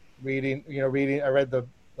 Reading. I read the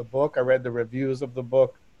book. I read the reviews of the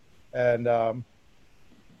book, and I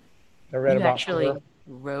read you about actually her.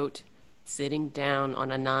 wrote sitting down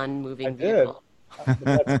on a non-moving I did. vehicle.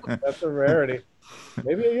 That's a rarity.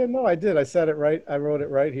 Maybe I did. I said it right. I wrote it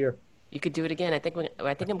right here. You could do it again. I think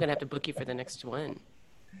I'm gonna have to book you for the next one.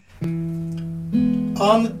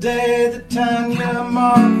 On the day that Tanya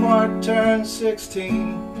Marquardt turned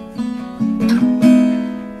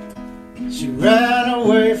 16, she ran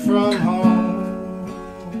away from home.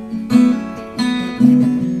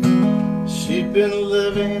 She'd been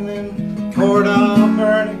living in Port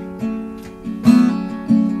Alberni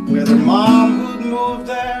with her mom who'd moved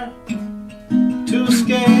there to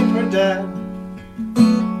escape her dad.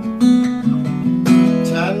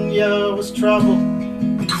 Tanya was troubled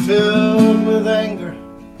and filled with anger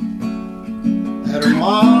at her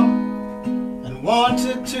mom and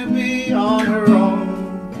wanted to be on her own.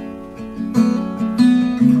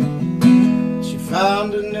 She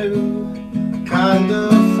found a new kind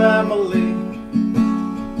of family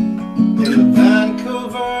in the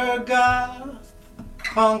Vancouver goth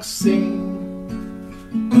punk scene.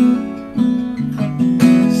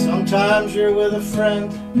 Sometimes you're with a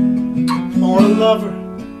friend or a lover,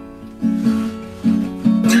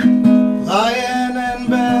 lying in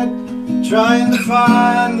bed, trying to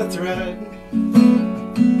find the thread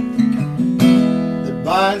that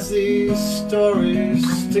binds these stories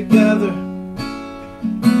together,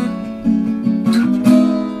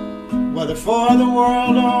 whether for the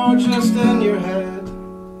world or just in your head.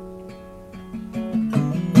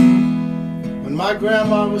 When my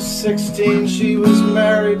grandma was 16, she was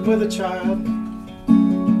married with a child,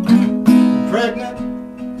 pregnant,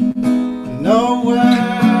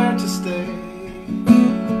 nowhere to stay.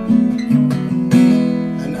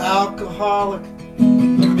 An alcoholic,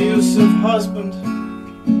 abusive husband.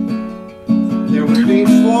 There would be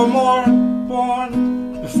 4 more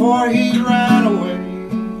born before he ran away.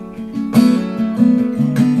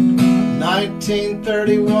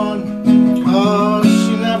 1931, oh,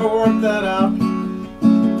 she never worked that out.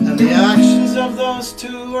 And the actions of those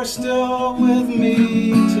two are still with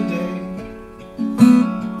me today.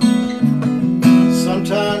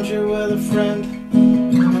 Sometimes you're with a friend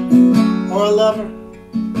or a lover,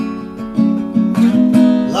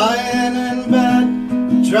 lying in bed,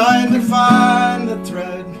 trying to find the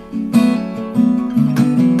thread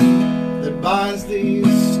that binds these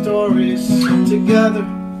stories together,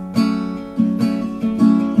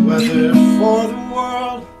 whether for the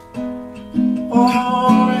world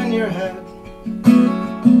or in your head.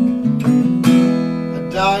 A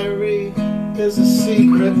diary is a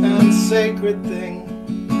secret and sacred thing.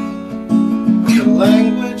 The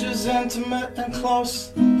language is intimate and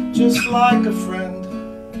close, just like a friend.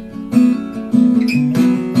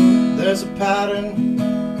 There's a pattern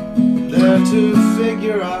there to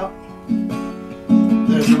figure out.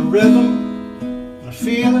 There's a rhythm, a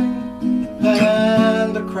feeling,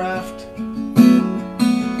 and a craft.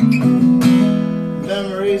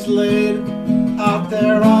 Memories laid out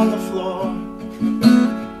there on the floor,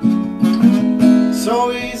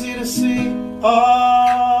 so easy to see,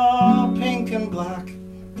 all pink and black.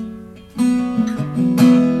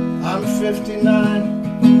 I'm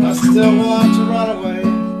 59, I still want to run away.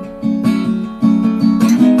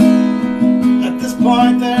 At this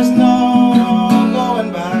point there's no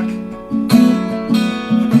going back.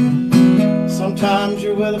 Sometimes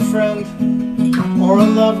you're with a friend or a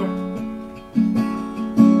lover,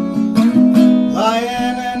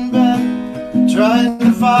 lying in bed, trying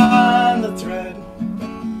to find the thread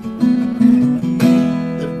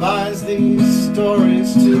that binds these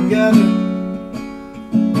stories together,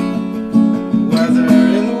 whether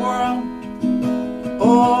in the world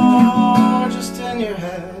or just in your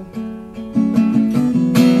head.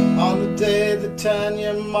 On the day the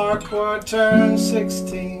 10-year mark where I turned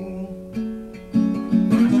 16,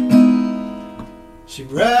 she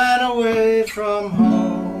ran away from home.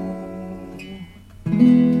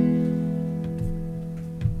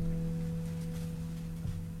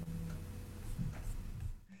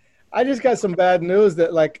 I just got some bad news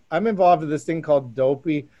that, like, I'm involved in this thing called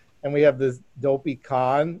Dopey, and we have this Dopey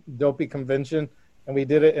convention, and we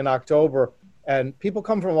did it in October, and people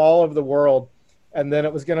come from all over the world, and then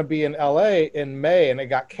it was going to be in LA in May, and it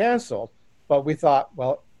got canceled. But we thought,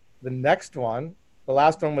 well, the next one, the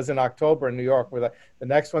last one was in October in New York. We're like, the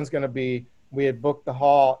next one's going to be, we had booked the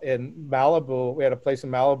hall in Malibu. We had a place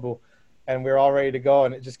in Malibu, and we were all ready to go,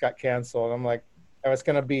 and it just got canceled. And I'm like, and it's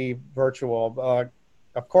going to be virtual.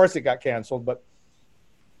 Of course it got canceled, but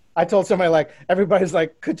I told somebody, like, everybody's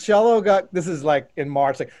like, Coachella got, this is like in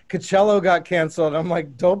March, like, Coachella got canceled. And I'm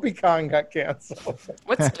like, DopeyCon got canceled.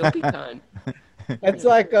 What's DopeyCon? It's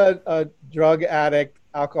like a drug addict,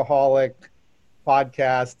 alcoholic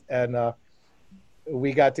podcast. And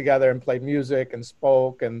we got together and played music and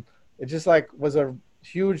spoke. And it just like was a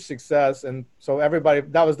huge success. And so everybody,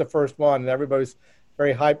 that was the first one. And everybody's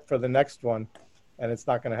very hyped for the next one. And it's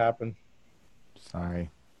not going to happen. Sorry.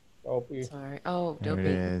 Dopey. Sorry. Oh, There Dopey.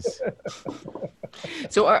 it is.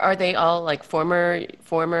 So are they all like former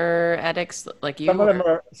addicts like you?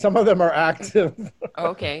 Some of them are active. Oh,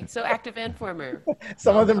 okay. So active and former.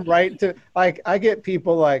 Some of them write to, like, I get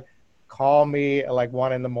people like call me at like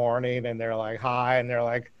 1 a.m. and they're like, hi, and they're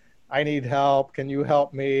like, I need help. Can you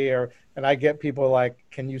help me? And I get people like,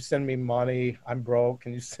 can you send me money? I'm broke.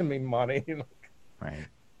 Can you send me money? Right.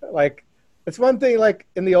 Like, it's one thing, like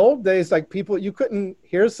in the old days, like people, you couldn't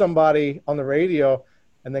hear somebody on the radio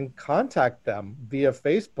and then contact them via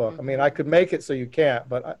Facebook. I mean, I could make it so you can't,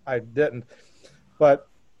 but I didn't. But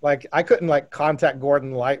like, I couldn't like contact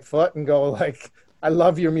Gordon Lightfoot and go like, I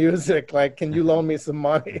love your music. Like, can you loan me some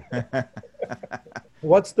money?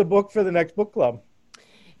 What's the book for the next book club?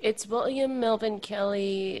 It's William Melvin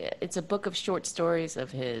Kelly. It's a book of short stories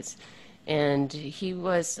of his. And he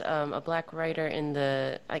was a black writer in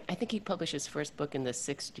I think he published his first book in the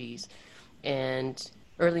 60s and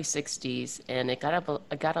early 60s. And it got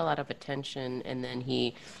a lot of attention. And then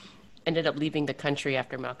he ended up leaving the country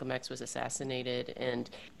after Malcolm X was assassinated and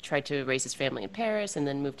tried to raise his family in Paris and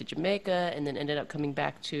then moved to Jamaica and then ended up coming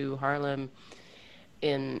back to Harlem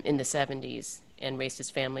in the 70s and raised his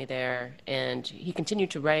family there. And he continued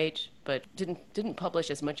to write, but didn't publish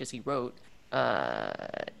as much as he wrote.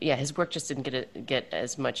 His work just didn't get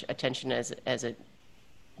as much attention as it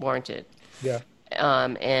warranted. Yeah.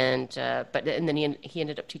 And then he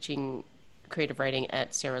ended up teaching creative writing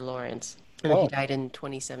at Sarah Lawrence. And he died in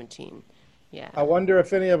 2017. Yeah. I wonder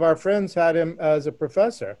if any of our friends had him as a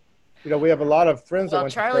professor. You know, we have a lot of friends. Well,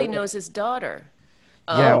 Charlie knows his daughter.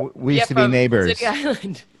 Yeah, we used to be neighbors. City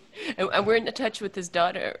Island. And we're in touch with his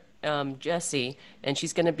daughter, Jessie, and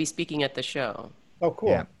she's going to be speaking at the show. Oh,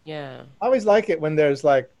 cool. Yeah. I always like it when there's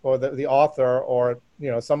like, or the author or,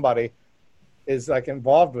 somebody is like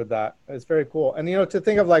involved with that. It's very cool. And, to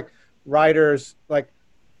think of like writers, like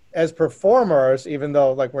as performers, even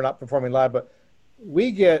though like we're not performing live, but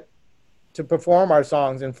we get to perform our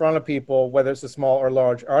songs in front of people, whether it's a small or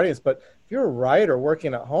large audience. But if you're a writer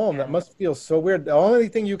working at home, that must feel so weird. The only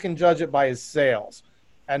thing you can judge it by is sales.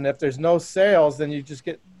 And if there's no sales, then you just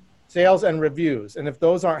get sales and reviews. And if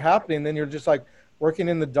those aren't happening, then you're just like working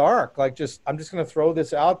in the dark. Like I'm just going to throw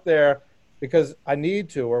this out there because I need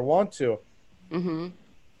to or want to. Mm-hmm.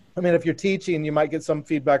 I mean, if you're teaching, you might get some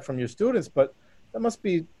feedback from your students, but that must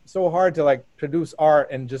be so hard to like produce art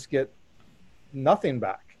and just get nothing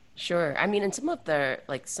back. Sure. I mean, and some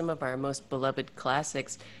of our most beloved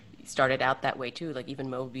classics started out that way too. Like even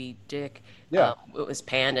Moby Dick, it was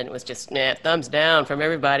panned and it was just thumbs down from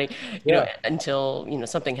everybody, you know, until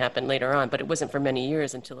something happened later on. But it wasn't for many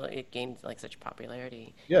years until it gained like such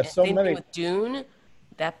popularity. Yeah, and so same many. thing with Dune,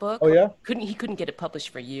 that book. Oh yeah. He couldn't get it published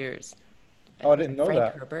for years. Oh, I didn't know Frank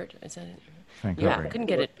that. Herbert, is that it? Frank Yeah, Herbert. couldn't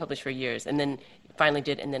get it published for years, and then finally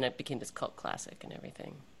did, and then it became this cult classic and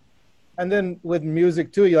everything. And then with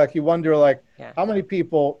music too, you wonder like how many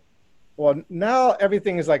people. Well, now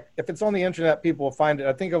everything is like if it's on the internet, people will find it.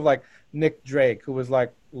 I think of like Nick Drake, who was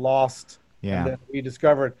like lost and then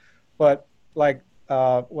rediscovered. But like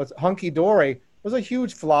what's Hunky Dory was a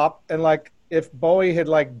huge flop, and like if Bowie had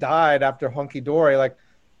like died after Hunky Dory, like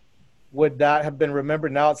would that have been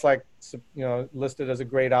remembered? Now it's like listed as a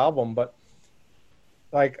great album, but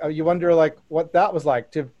like you wonder like what that was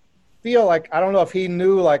like to feel like I don't know if he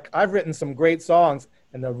knew like I've written some great songs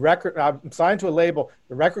and the record I'm signed to a label,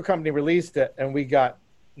 the record company released it and we got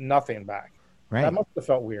nothing back. Right. That must have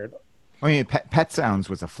felt weird. I mean, Pet Sounds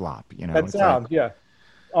was a flop, Pet Sounds, yeah.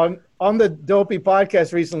 On the Dopey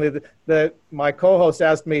podcast recently, my co-host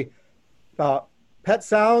asked me, Pet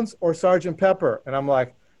Sounds or Sgt. Pepper? And I'm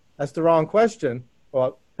like, that's the wrong question.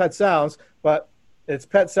 Well, Pet Sounds, but it's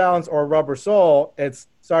Pet Sounds or Rubber Soul. It's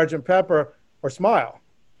Sgt. Pepper or Smile,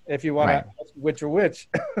 if you want to ask which or which.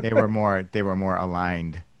 They were more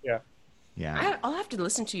aligned. Yeah. Yeah. I'll have to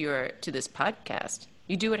listen to this podcast.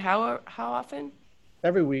 You do it how often?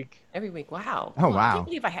 Every week. Every week. Wow. Oh, I wow. can't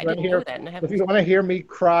believe I didn't know that. And I If haven't. you want to hear me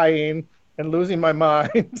crying and losing my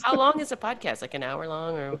mind. How long is a podcast? Like an hour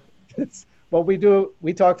long, or? Well,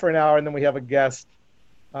 we talk for an hour and then we have a guest.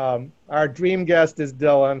 Our dream guest is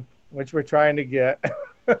Dylan, which we're trying to get.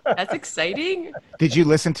 That's exciting. Did you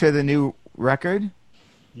listen to the new record?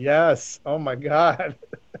 Yes. Oh my God.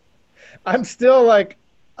 I'm still like,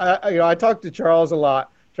 I talk to Charles a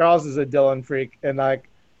lot. Charles is a Dylan freak, and like,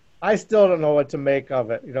 I still don't know what to make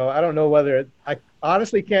of it. I don't know whether I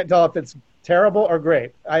honestly can't tell if it's terrible or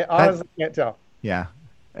great. I honestly can't tell. Yeah.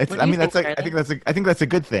 What do you think, I think that's a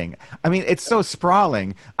good thing. I mean, it's so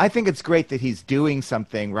sprawling. I think it's great that he's doing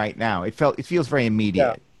something right now. It feels very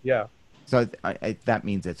immediate. Yeah. So that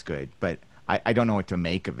means it's good, but I don't know what to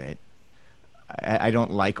make of it. I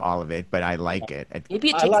don't like all of it, but I like it.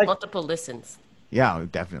 Maybe it takes multiple listens. Yeah,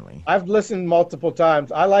 definitely. I've listened multiple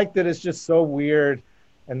times. I like that it's just so weird,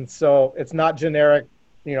 and so it's not generic,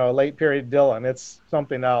 late period Dylan. It's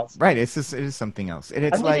something else. Right. It is something else. And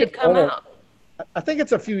it's When like did it come out? I think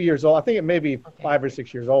it's a few years old. I think it may be 5 or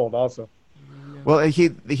 6 years old also. Well, he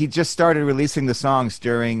just started releasing the songs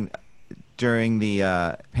during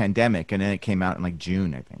the pandemic, and then it came out in like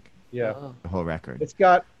June, I think. Yeah. Oh. The whole record. It's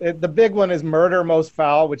got the big one is Murder Most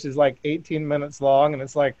Foul, which is like 18 minutes long, and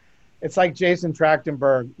it's like Jason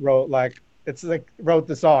Trachtenberg wrote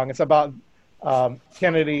the song. It's about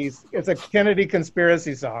Kennedy's. It's a Kennedy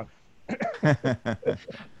conspiracy song.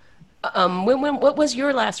 What was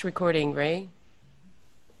your last recording, Ray?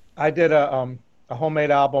 I did a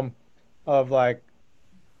homemade album of like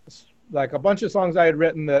a bunch of songs I had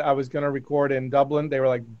written that I was going to record in Dublin. They were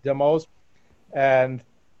like demos, and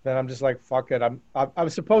then I'm just like, fuck it. I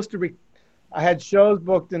was supposed to I had shows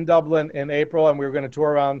booked in Dublin in April, and we were going to tour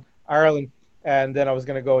around Ireland, and then I was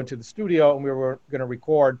going to go into the studio and we were going to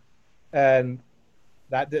record, and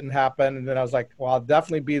that didn't happen. And then I was like, well, I'll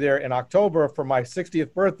definitely be there in October for my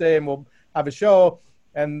 60th birthday, and we'll have a show.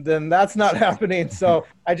 And then that's not happening. So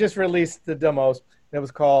I just released the demos. It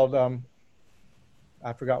was called,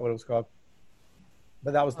 I forgot what it was called,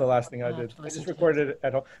 but that was the last thing I did. I just recorded it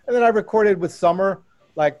at home. And then I recorded with Summer,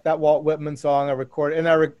 like that Walt Whitman song I recorded. And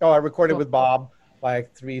I recorded with Bob,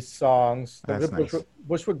 like 3 songs. That's nice.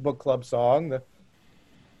 Bushwick Book Club song.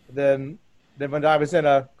 Then when I was in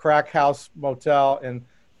a crack house motel in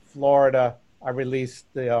Florida, I released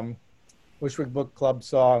the Bushwick Book Club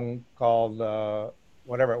song called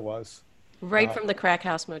whatever it was. Right from the Crack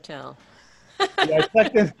House Motel. Yeah,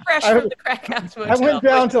 Fresh from the Crack House Motel. I went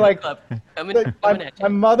down to like, my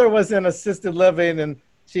mother was in assisted living and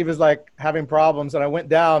she was like having problems. And I went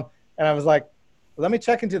down and I was like, let me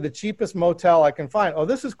check into the cheapest motel I can find. Oh,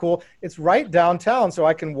 this is cool. It's right downtown. So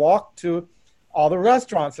I can walk to all the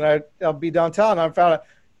restaurants and I'll be downtown. And I found out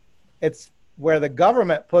it's where the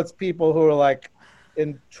government puts people who are like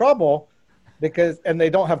in trouble and they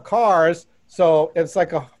don't have cars. So it's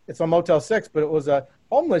like it's a Motel 6, but it was a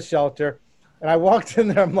homeless shelter. And I walked in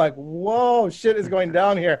there, I'm like, whoa, shit is going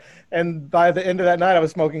down here. And by the end of that night, I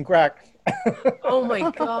was smoking crack. Oh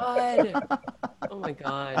my God. Oh my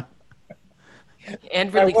God.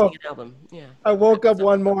 And releasing an album. Yeah. I woke up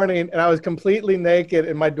one morning and I was completely naked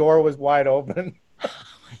and my door was wide open.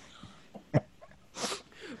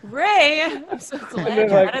 Ray, I'm so glad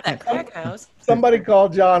you're out of that crack house. Somebody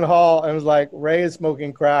called John Hall and was like, Ray is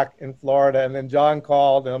smoking crack in Florida. And then John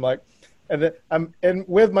called and I'm like, and then I'm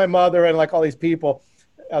with my mother and like all these people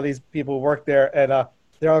work there. And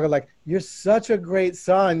they're all like, you're such a great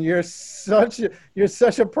son. You're such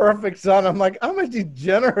a perfect son. I'm like, I'm a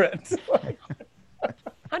degenerate.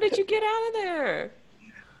 How did you get out of there?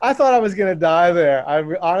 I thought I was going to die there. I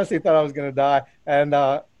honestly thought I was going to die. And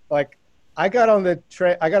I got on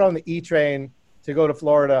the E train to go to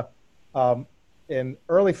Florida in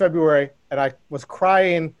early February, and I was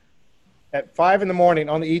crying at 5 a.m.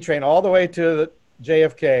 on the E train all the way to the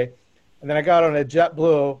JFK, and then I got on a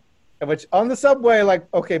JetBlue, which on the subway, like,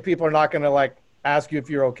 okay, people are not going to like ask you if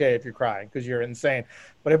you're okay if you're crying because you're insane.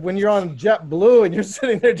 But when you're on JetBlue and you're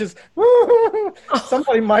sitting there just,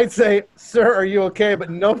 somebody might say, "Sir, are you okay?" But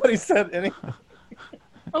nobody said anything.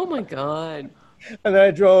 Oh my God. And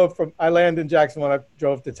then I landed in Jacksonville, and I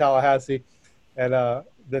drove to Tallahassee and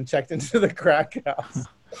then checked into the crack house.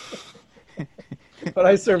 But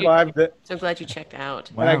I survived it. So glad you checked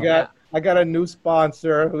out. Wow. And I got a new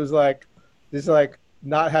sponsor who's like, just like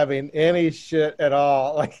not having any shit at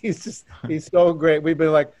all. Like he's so great. We've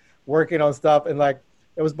been like working on stuff, and like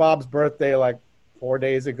it was Bob's birthday like 4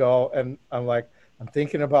 days ago, and I'm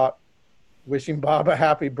thinking about wishing Bob a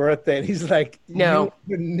happy birthday, and he's like, "No,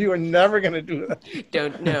 you are never gonna do that.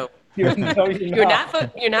 Don't no. You're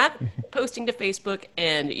not posting to Facebook,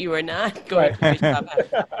 and you are not going to wish Bob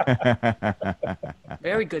happy."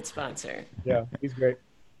 Very good sponsor. Yeah, he's great.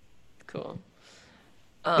 Cool.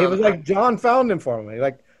 It was like John found him for me.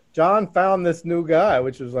 Like John found this new guy,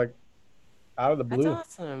 which was like out of the blue.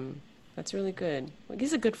 That's awesome. That's really good. Like,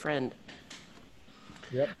 he's a good friend.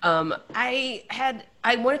 Yep. I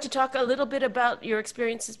wanted to talk a little bit about your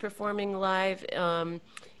experiences performing live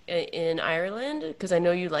in Ireland, because I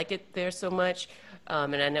know you like it there so much,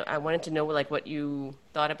 and I wanted to know like what you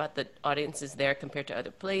thought about the audiences there compared to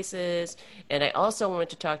other places. And I also wanted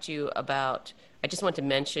to talk to you about. I just want to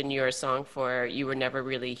mention your song for "You Were Never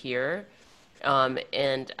Really Here,"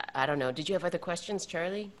 and I don't know. Did you have other questions,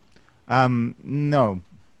 Charlie? No.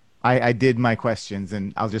 I did my questions,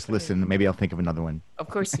 and I'll just listen. Maybe I'll think of another one. Of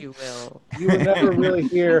course you will. You Were Never Really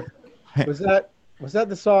Here. Was that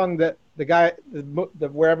the song that the guy,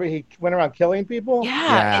 wherever he went around killing people?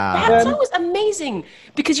 Yeah. That song was amazing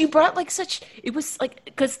because you brought like it was like,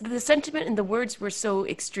 because the sentiment and the words were so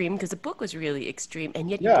extreme, because the book was really extreme,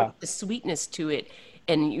 and yet you brought the sweetness to it,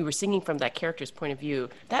 and you were singing from that character's point of view.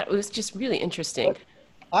 That was just really interesting.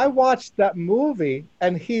 I watched that movie,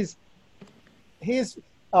 and he's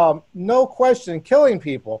no question killing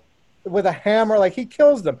people with a hammer, like he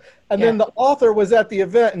kills them. And then the author was at the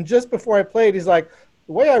event, and just before I played, he's like,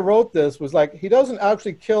 the way I wrote this was like, he doesn't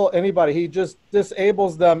actually kill anybody. He just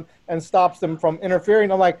disables them and stops them from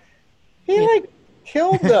interfering. I'm like, he like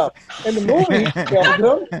killed them. In the movie, he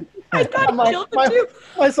killed them. I thought my, he killed the my, two.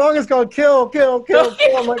 my song is called Kill, Kill, Kill,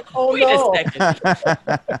 Kill. I'm like, oh Wait no. a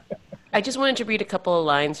second. I just wanted to read a couple of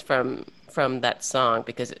lines from that song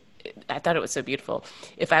because I thought it was so beautiful.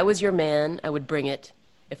 If I was your man, I would bring it.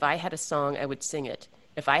 If I had a song, I would sing it.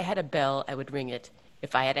 If I had a bell, I would ring it.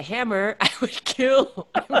 If I had a hammer, I would kill.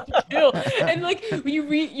 I would kill. And like when you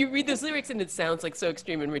read those lyrics, and it sounds like so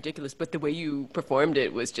extreme and ridiculous, but the way you performed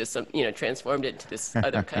it was just some, transformed it to this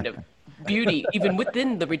other kind of beauty, even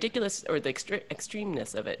within the ridiculous or the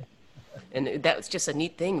extremeness of it. And that was just a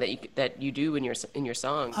neat thing that you do in your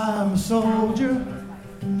songs. I'm a soldier.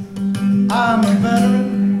 I'm a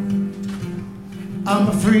veteran. I'm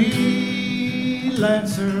a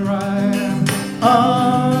freelancer. I am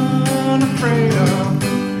unafraid of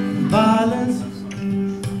violence.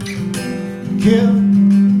 Kill,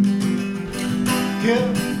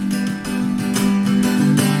 kill,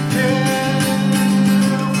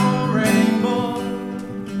 kill for rainbow.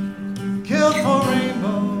 Kill for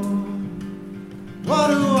rainbow. What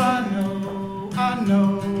do I know? I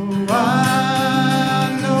know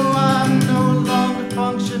I'm no longer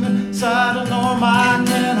functioning inside a norm. I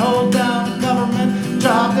can't hold down a government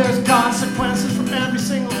job. There's consequences for every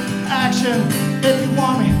single action. If you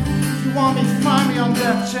want me, find me on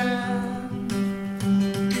Death Chan.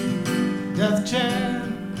 Death Chan,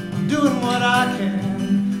 I'm doing what I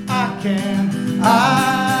can. I can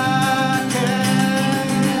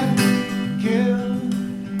kill,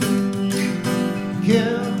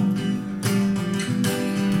 kill,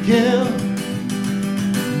 kill,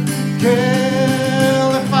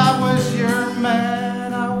 kill. If I was your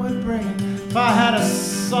man, I would bring it. If I had a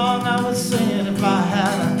song, I would sing it. If I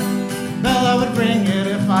had a bell, I would ring it.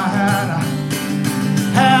 If I had a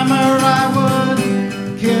hammer, I would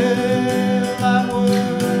kill. I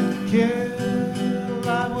would kill.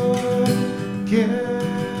 I would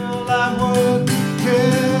kill. I would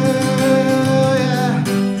kill. Yeah.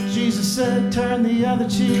 Jesus said, turn the other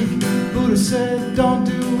cheek. Buddha said, don't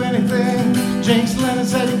do anything. James Lennon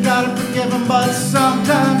said, you gotta forgive him, but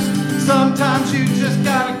sometimes you just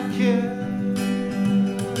gotta kill.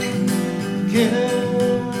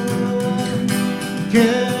 Kill,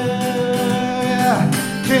 kill, yeah,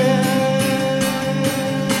 kill.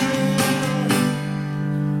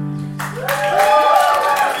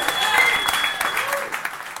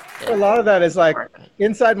 A lot of that is like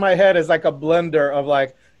inside my head is like a blender of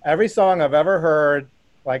like every song I've ever heard,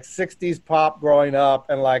 like 60s pop growing up,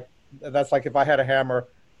 and like that's like if I had a hammer,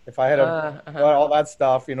 if I had all that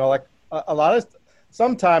stuff, like a lot of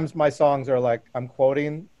sometimes my songs are like I'm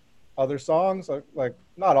quoting other songs, like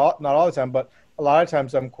not all the time, but a lot of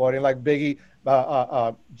times I'm quoting like Biggie,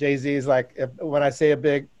 Jay-Z's like when I say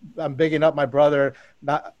I'm bigging up my brother.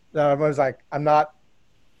 Not I was like I'm not.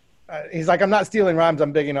 He's like I'm not stealing rhymes.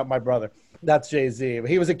 I'm bigging up my brother. That's Jay-Z.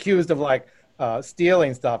 He was accused of like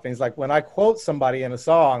stealing stuff. And he's like when I quote somebody in a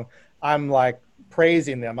song, I'm like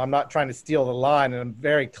praising them. I'm not trying to steal the line, and I'm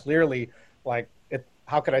very clearly like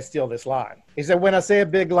how could I steal this line? He said, when I say a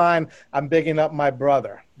big line, I'm bigging up my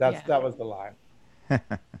brother. That was the line.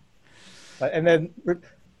 And then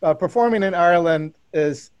performing in Ireland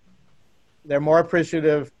they're more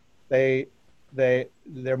appreciative. They're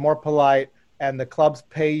more polite, and the clubs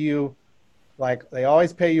pay you, like they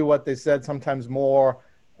always pay you what they said, sometimes more.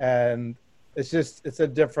 And it's a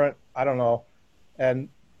different, I don't know. And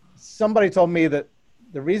somebody told me that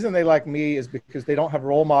the reason they like me is because they don't have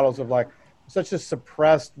role models of like such a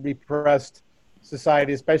suppressed, repressed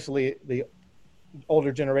society, especially the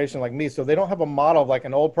older generation like me. So they don't have a model of like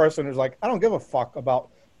an old person who's like, I don't give a fuck about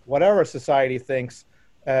whatever society thinks,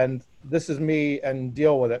 and this is me, and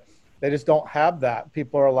deal with it. They just don't have that.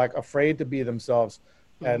 People are like afraid to be themselves.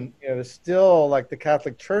 And there's still like the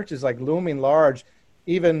Catholic Church is like looming large,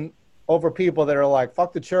 even over people that are like,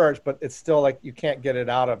 fuck the church, but it's still like you can't get it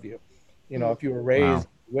out of you, if you were raised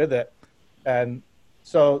with it. And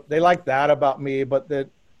so they like that about me, but they're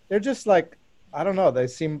just like, I don't know, they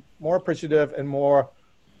seem more appreciative and more,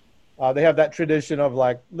 they have that tradition of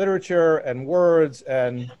like literature and words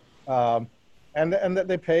and that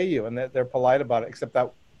they pay you and that they're polite about it, except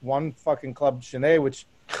that one fucking club, Shanae, which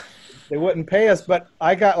they wouldn't pay us, but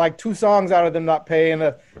I got like 2 songs out of them not paying,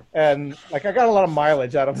 and like I got a lot of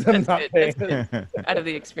mileage out of them not paying. Out of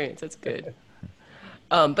the experience, that's good.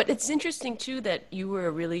 But it's interesting too that you were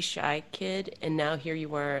a really shy kid, and now here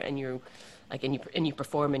you are, and you're like, and you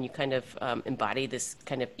perform, and you kind of embody this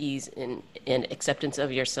kind of ease and acceptance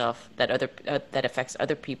of yourself that affects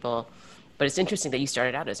other people. But it's interesting that you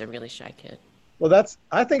started out as a really shy kid. Well,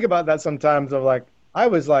 I think about that sometimes. Of like, I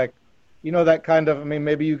was like, that kind of. I mean,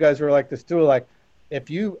 maybe you guys were like this too. Like, if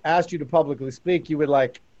you asked you to publicly speak, you would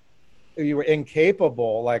like, you were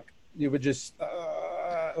incapable. Like, you would just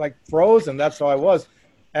like frozen. That's how I was.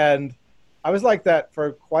 And I was like that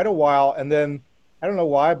for quite a while. And then I don't know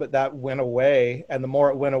why, but that went away. And the more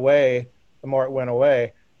it went away, the more it went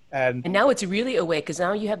away. And now it's really away because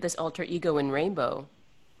now you have this alter ego in Rainbow.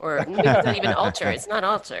 Or maybe it's not even alter. It's not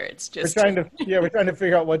alter. It's just we're trying to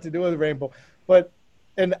figure out what to do with Rainbow. But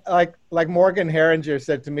and like Morgan Herringer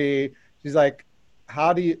said to me, she's like,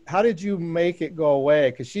 how did you make it go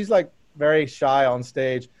away? Because she's like very shy on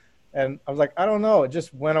stage. And I was like, I don't know. It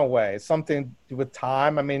just went away. Something with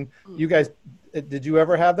time. I mean, you guys, did you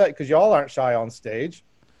ever have that? Because y'all aren't shy on stage.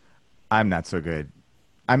 I'm not so good.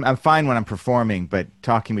 I'm fine when I'm performing, but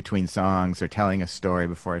talking between songs or telling a story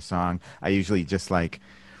before a song, I usually just like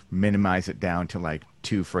minimize it down to like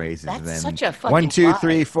 2 phrases. That's and then such a fucking 1, 2, lie.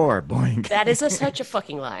 3, 4, boink. That is such a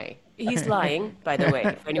fucking lie. He's lying, by the way.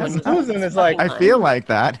 If anyone Susan is like, I feel like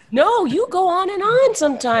that. no, you go on and on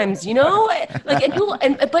sometimes, you know, like,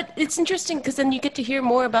 but it's interesting because then you get to hear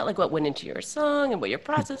more about like what went into your song and what your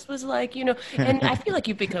process was like, you know, and I feel like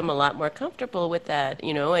you've become a lot more comfortable with that,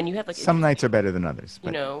 you know, and you have like, Some nights are better than others. you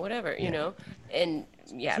But know, whatever, you know, and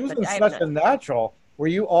yeah, but Susan's I such have a natural. Were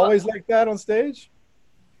you always like that on stage?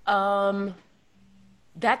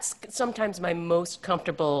 that's sometimes my most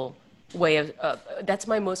comfortable way of that's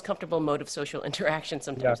my most comfortable mode of social interaction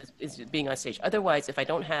sometimes is being on stage. Otherwise, if I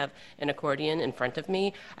don't have an accordion in front of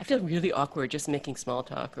me, I feel really awkward just making small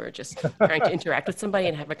talk or just trying to interact with somebody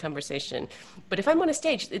and have a conversation. But if I'm on a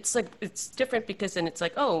stage, it's like it's different because then it's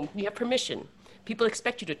like, oh, you have permission. People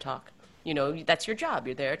expect you to talk. You know, that's your job.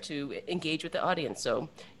 You're there to engage with the audience. So,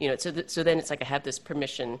 you know, so then it's like I have this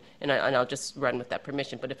permission, and I'll just run with that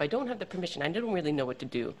permission. But if I don't have the permission, I don't really know what to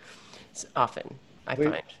do. Often, I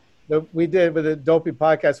find. We did with the Dopey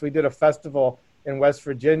podcast. We did a festival in West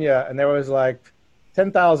Virginia, and there was like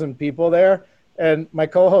 10,000 people there. And my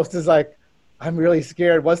co-host is like, "I'm really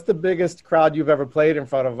scared. What's the biggest crowd you've ever played in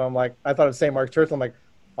front of?" I'm like, I thought of St. Mark's Church. I'm like,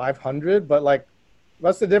 500, but like,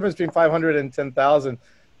 what's the difference between 500 and 10,000?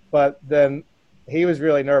 But then he was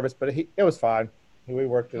really nervous, but it was fine. We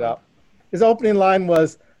worked it out. His opening line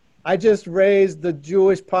was, "I just raised the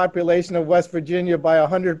Jewish population of West Virginia by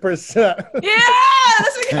 100%. Yeah,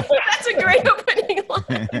 that's a great opening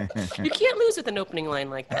line. You can't lose with an opening line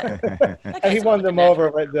like that. And he won them over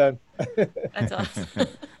right then. That's awesome.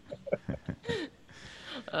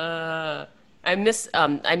 I miss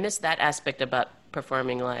that aspect about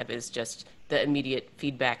performing live is just the immediate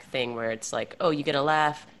feedback thing where it's like, oh, you get a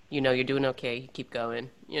laugh, you know, you're doing okay, you keep going,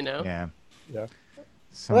 you know? yeah. Yeah.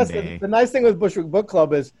 Someday. Well, that's the nice thing with Bushwick Book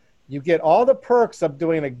Club is you get all the perks of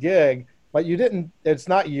doing a gig, but it's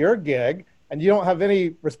not your gig, and you don't have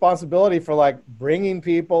any responsibility for like bringing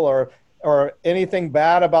people or anything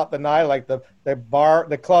bad about the night. Like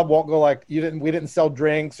the club won't go like we didn't sell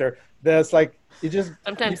drinks or this. Like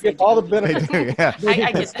Sometimes you get all the benefits. Yeah.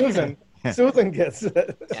 I get Susan. Susan gets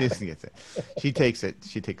it. Susan gets it. She takes it.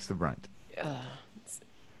 She takes the brunt.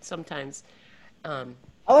 sometimes. I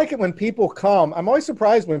like it when people come. I'm always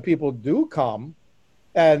surprised when people do come,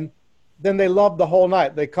 and then they love the whole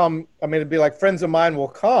night. They come. I mean, it'd be like friends of mine will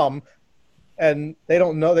come, and they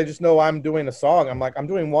don't know. They just know I'm doing a song. I'm like, I'm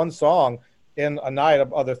doing one song in a night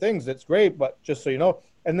of other things. It's great, but just so you know.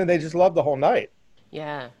 And then they just love the whole night.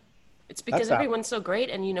 Yeah. It's because everyone's so great,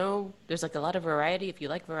 and you know, there's like a lot of variety. If you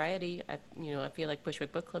like variety, I feel like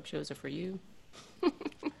Bushwick Book Club shows are for you.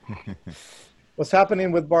 What's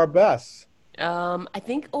happening with Barbès? I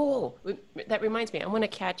think. Oh, that reminds me. I want to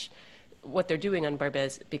catch what they're doing on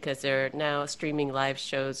Barbès because they're now streaming live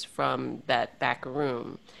shows from that back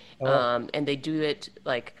room, and they do it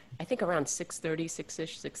like I think around 6:30,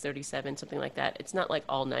 6-ish, 6:37, something like that. It's not like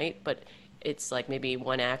all night, but it's like maybe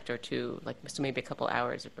one act or two, like so maybe a couple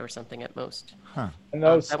hours or something at most. Huh. I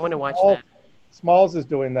know. I want to watch that. Smalls is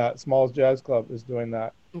doing that. Smalls Jazz Club is doing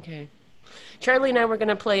that. Okay. Charlie and I were going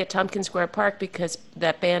to play at Tompkins Square Park because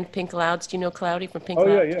that band Pink Clouds, do you know Cloudy from Pink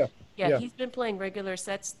Clouds? Yeah, he's been playing regular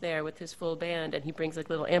sets there with his full band, and he brings like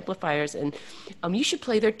little amplifiers, and you should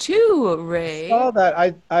play there too, Ray. I saw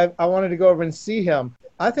that. I wanted to go over and see him.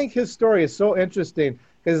 I think his story is so interesting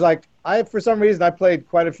because like for some reason I played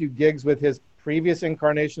quite a few gigs with his previous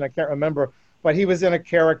incarnation. I can't remember, but he was in a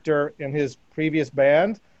character in his previous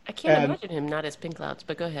band. I can't imagine him not as Pink Clouds,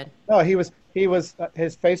 but go ahead. No, he was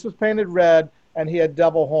his face was painted red, and he had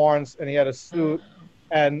double horns, and he had a suit,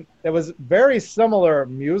 and it was very similar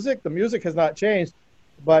music. The music has not changed,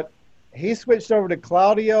 but he switched over to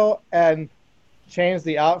Claudio and changed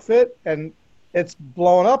the outfit, and it's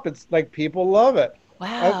blown up. It's like people love it.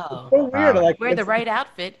 Wow. It's so weird. Wow. Like Wear the right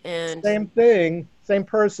outfit and same thing, same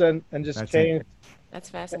person, and just That's changed. That's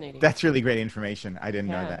fascinating. That's really great information. I didn't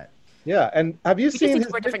know that. Yeah, and have you We just seen need his?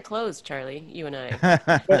 to wear different clothes, Charlie. You and I.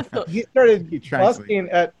 He started He translates. busking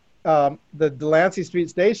at the Delancey Street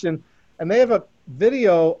Station, and they have a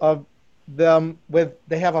video of them with.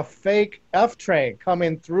 They have a fake F train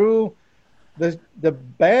coming through the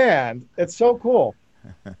band. It's so cool.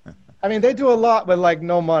 I mean, they do a lot with like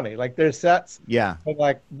no money. Like their sets, Yeah, but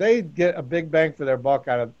like they get a big bang for their buck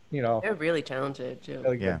out of They're really talented too.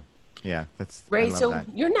 really good. yeah, yeah. I Ray, love so that.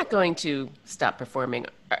 you're not going to stop performing.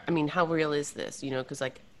 I mean, how real is this? Because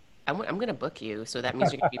like, I'm going to book you, so that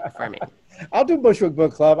means you're going to be performing. I'll do Bushwick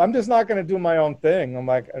Book Club. I'm just not going to do my own thing.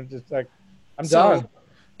 I'm just like, I'm done.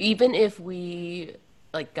 Even if we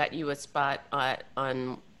like got you a spot at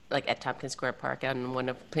Tompkins Square Park on one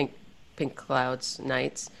of Pink Cloud's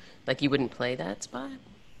nights, like you wouldn't play that spot?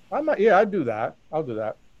 Yeah, I'd do that. I'll do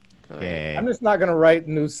that. Yeah. I'm just not going to write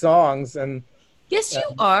new songs and. Yes, you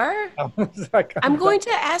are. I'm going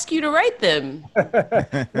to ask you to write them.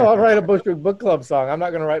 No, I'll write a Bushwick Book Club song. I'm not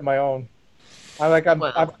going to write my own.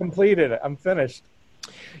 Well. I've completed it. I'm finished.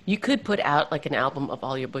 You could put out like an album of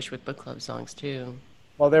all your Bushwick Book Club songs too.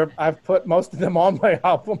 Well, I've put most of them on my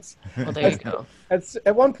albums. Well, there you go.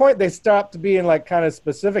 At one point, they stopped being like kind of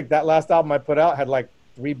specific. That last album I put out had like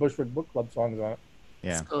 3 Bushwick Book Club songs on it.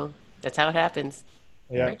 Yeah. That's cool. That's how it happens.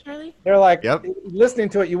 Yeah. Right, Charlie? They're like, Yep. listening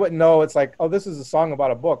to it, you wouldn't know. It's like, oh, this is a song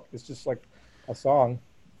about a book. It's just like a song.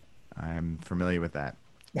 I'm familiar with that.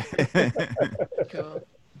 Cool.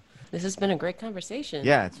 This has been a great conversation.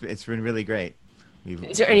 Yeah, it's been really great.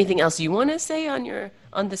 Is there anything else you want to say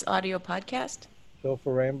on this audio podcast? Kill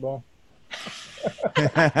for Rainbow.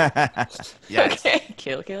 Yes. Okay.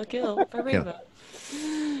 Kill for Rainbow.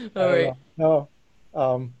 All right. No,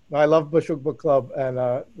 I love Bushwick Book Club, and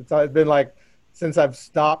it's been like since I've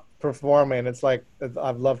stopped performing. It's like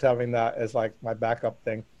I've loved having that as like my backup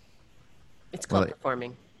thing. It's called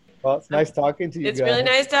performing. Well, it's nice talking to you. It's guys. really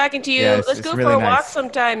nice talking to you. Yeah, Let's it's go really for a walk nice.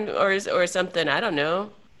 sometime or something. I don't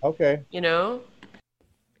know. Okay.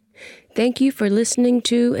 Thank you for listening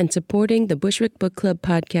to and supporting the Bushwick Book Club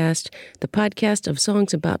podcast, the podcast of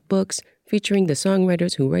songs about books, featuring the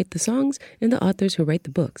songwriters who write the songs and the authors who write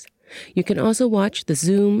the books. You can also watch the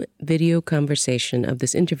Zoom video conversation of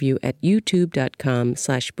this interview at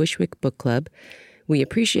youtube.com/Bushwick Book Club. We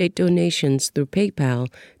appreciate donations through PayPal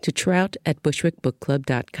to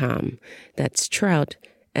trout@bushwickbookclub.com. That's trout,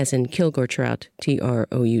 as in Kilgore Trout, Trout,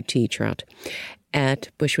 trout, at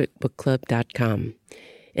bushwickbookclub.com.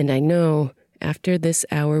 And I know after this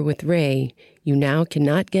hour with Ray, you now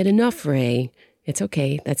cannot get enough Ray. It's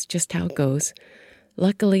okay. That's just how it goes.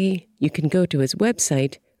 Luckily, you can go to his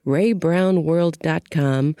website,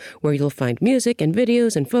 raybrownworld.com, where you'll find music and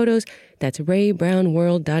videos and photos. That's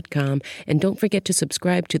raybrownworld.com. And don't forget to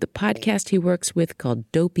subscribe to the podcast he works with called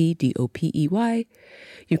Dopey, Dopey.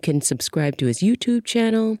 You can subscribe to his YouTube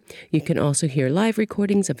channel. You can also hear live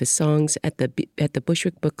recordings of his songs at the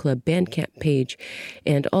Bushwick Book Club Bandcamp page,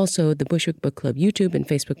 and also the Bushwick Book Club YouTube and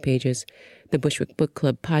Facebook pages. The Bushwick Book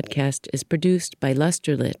Club podcast is produced by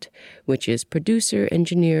Lusterlit, which is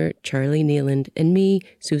producer-engineer Charlie Nealand and me,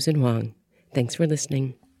 Susan Huang. Thanks for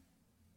listening.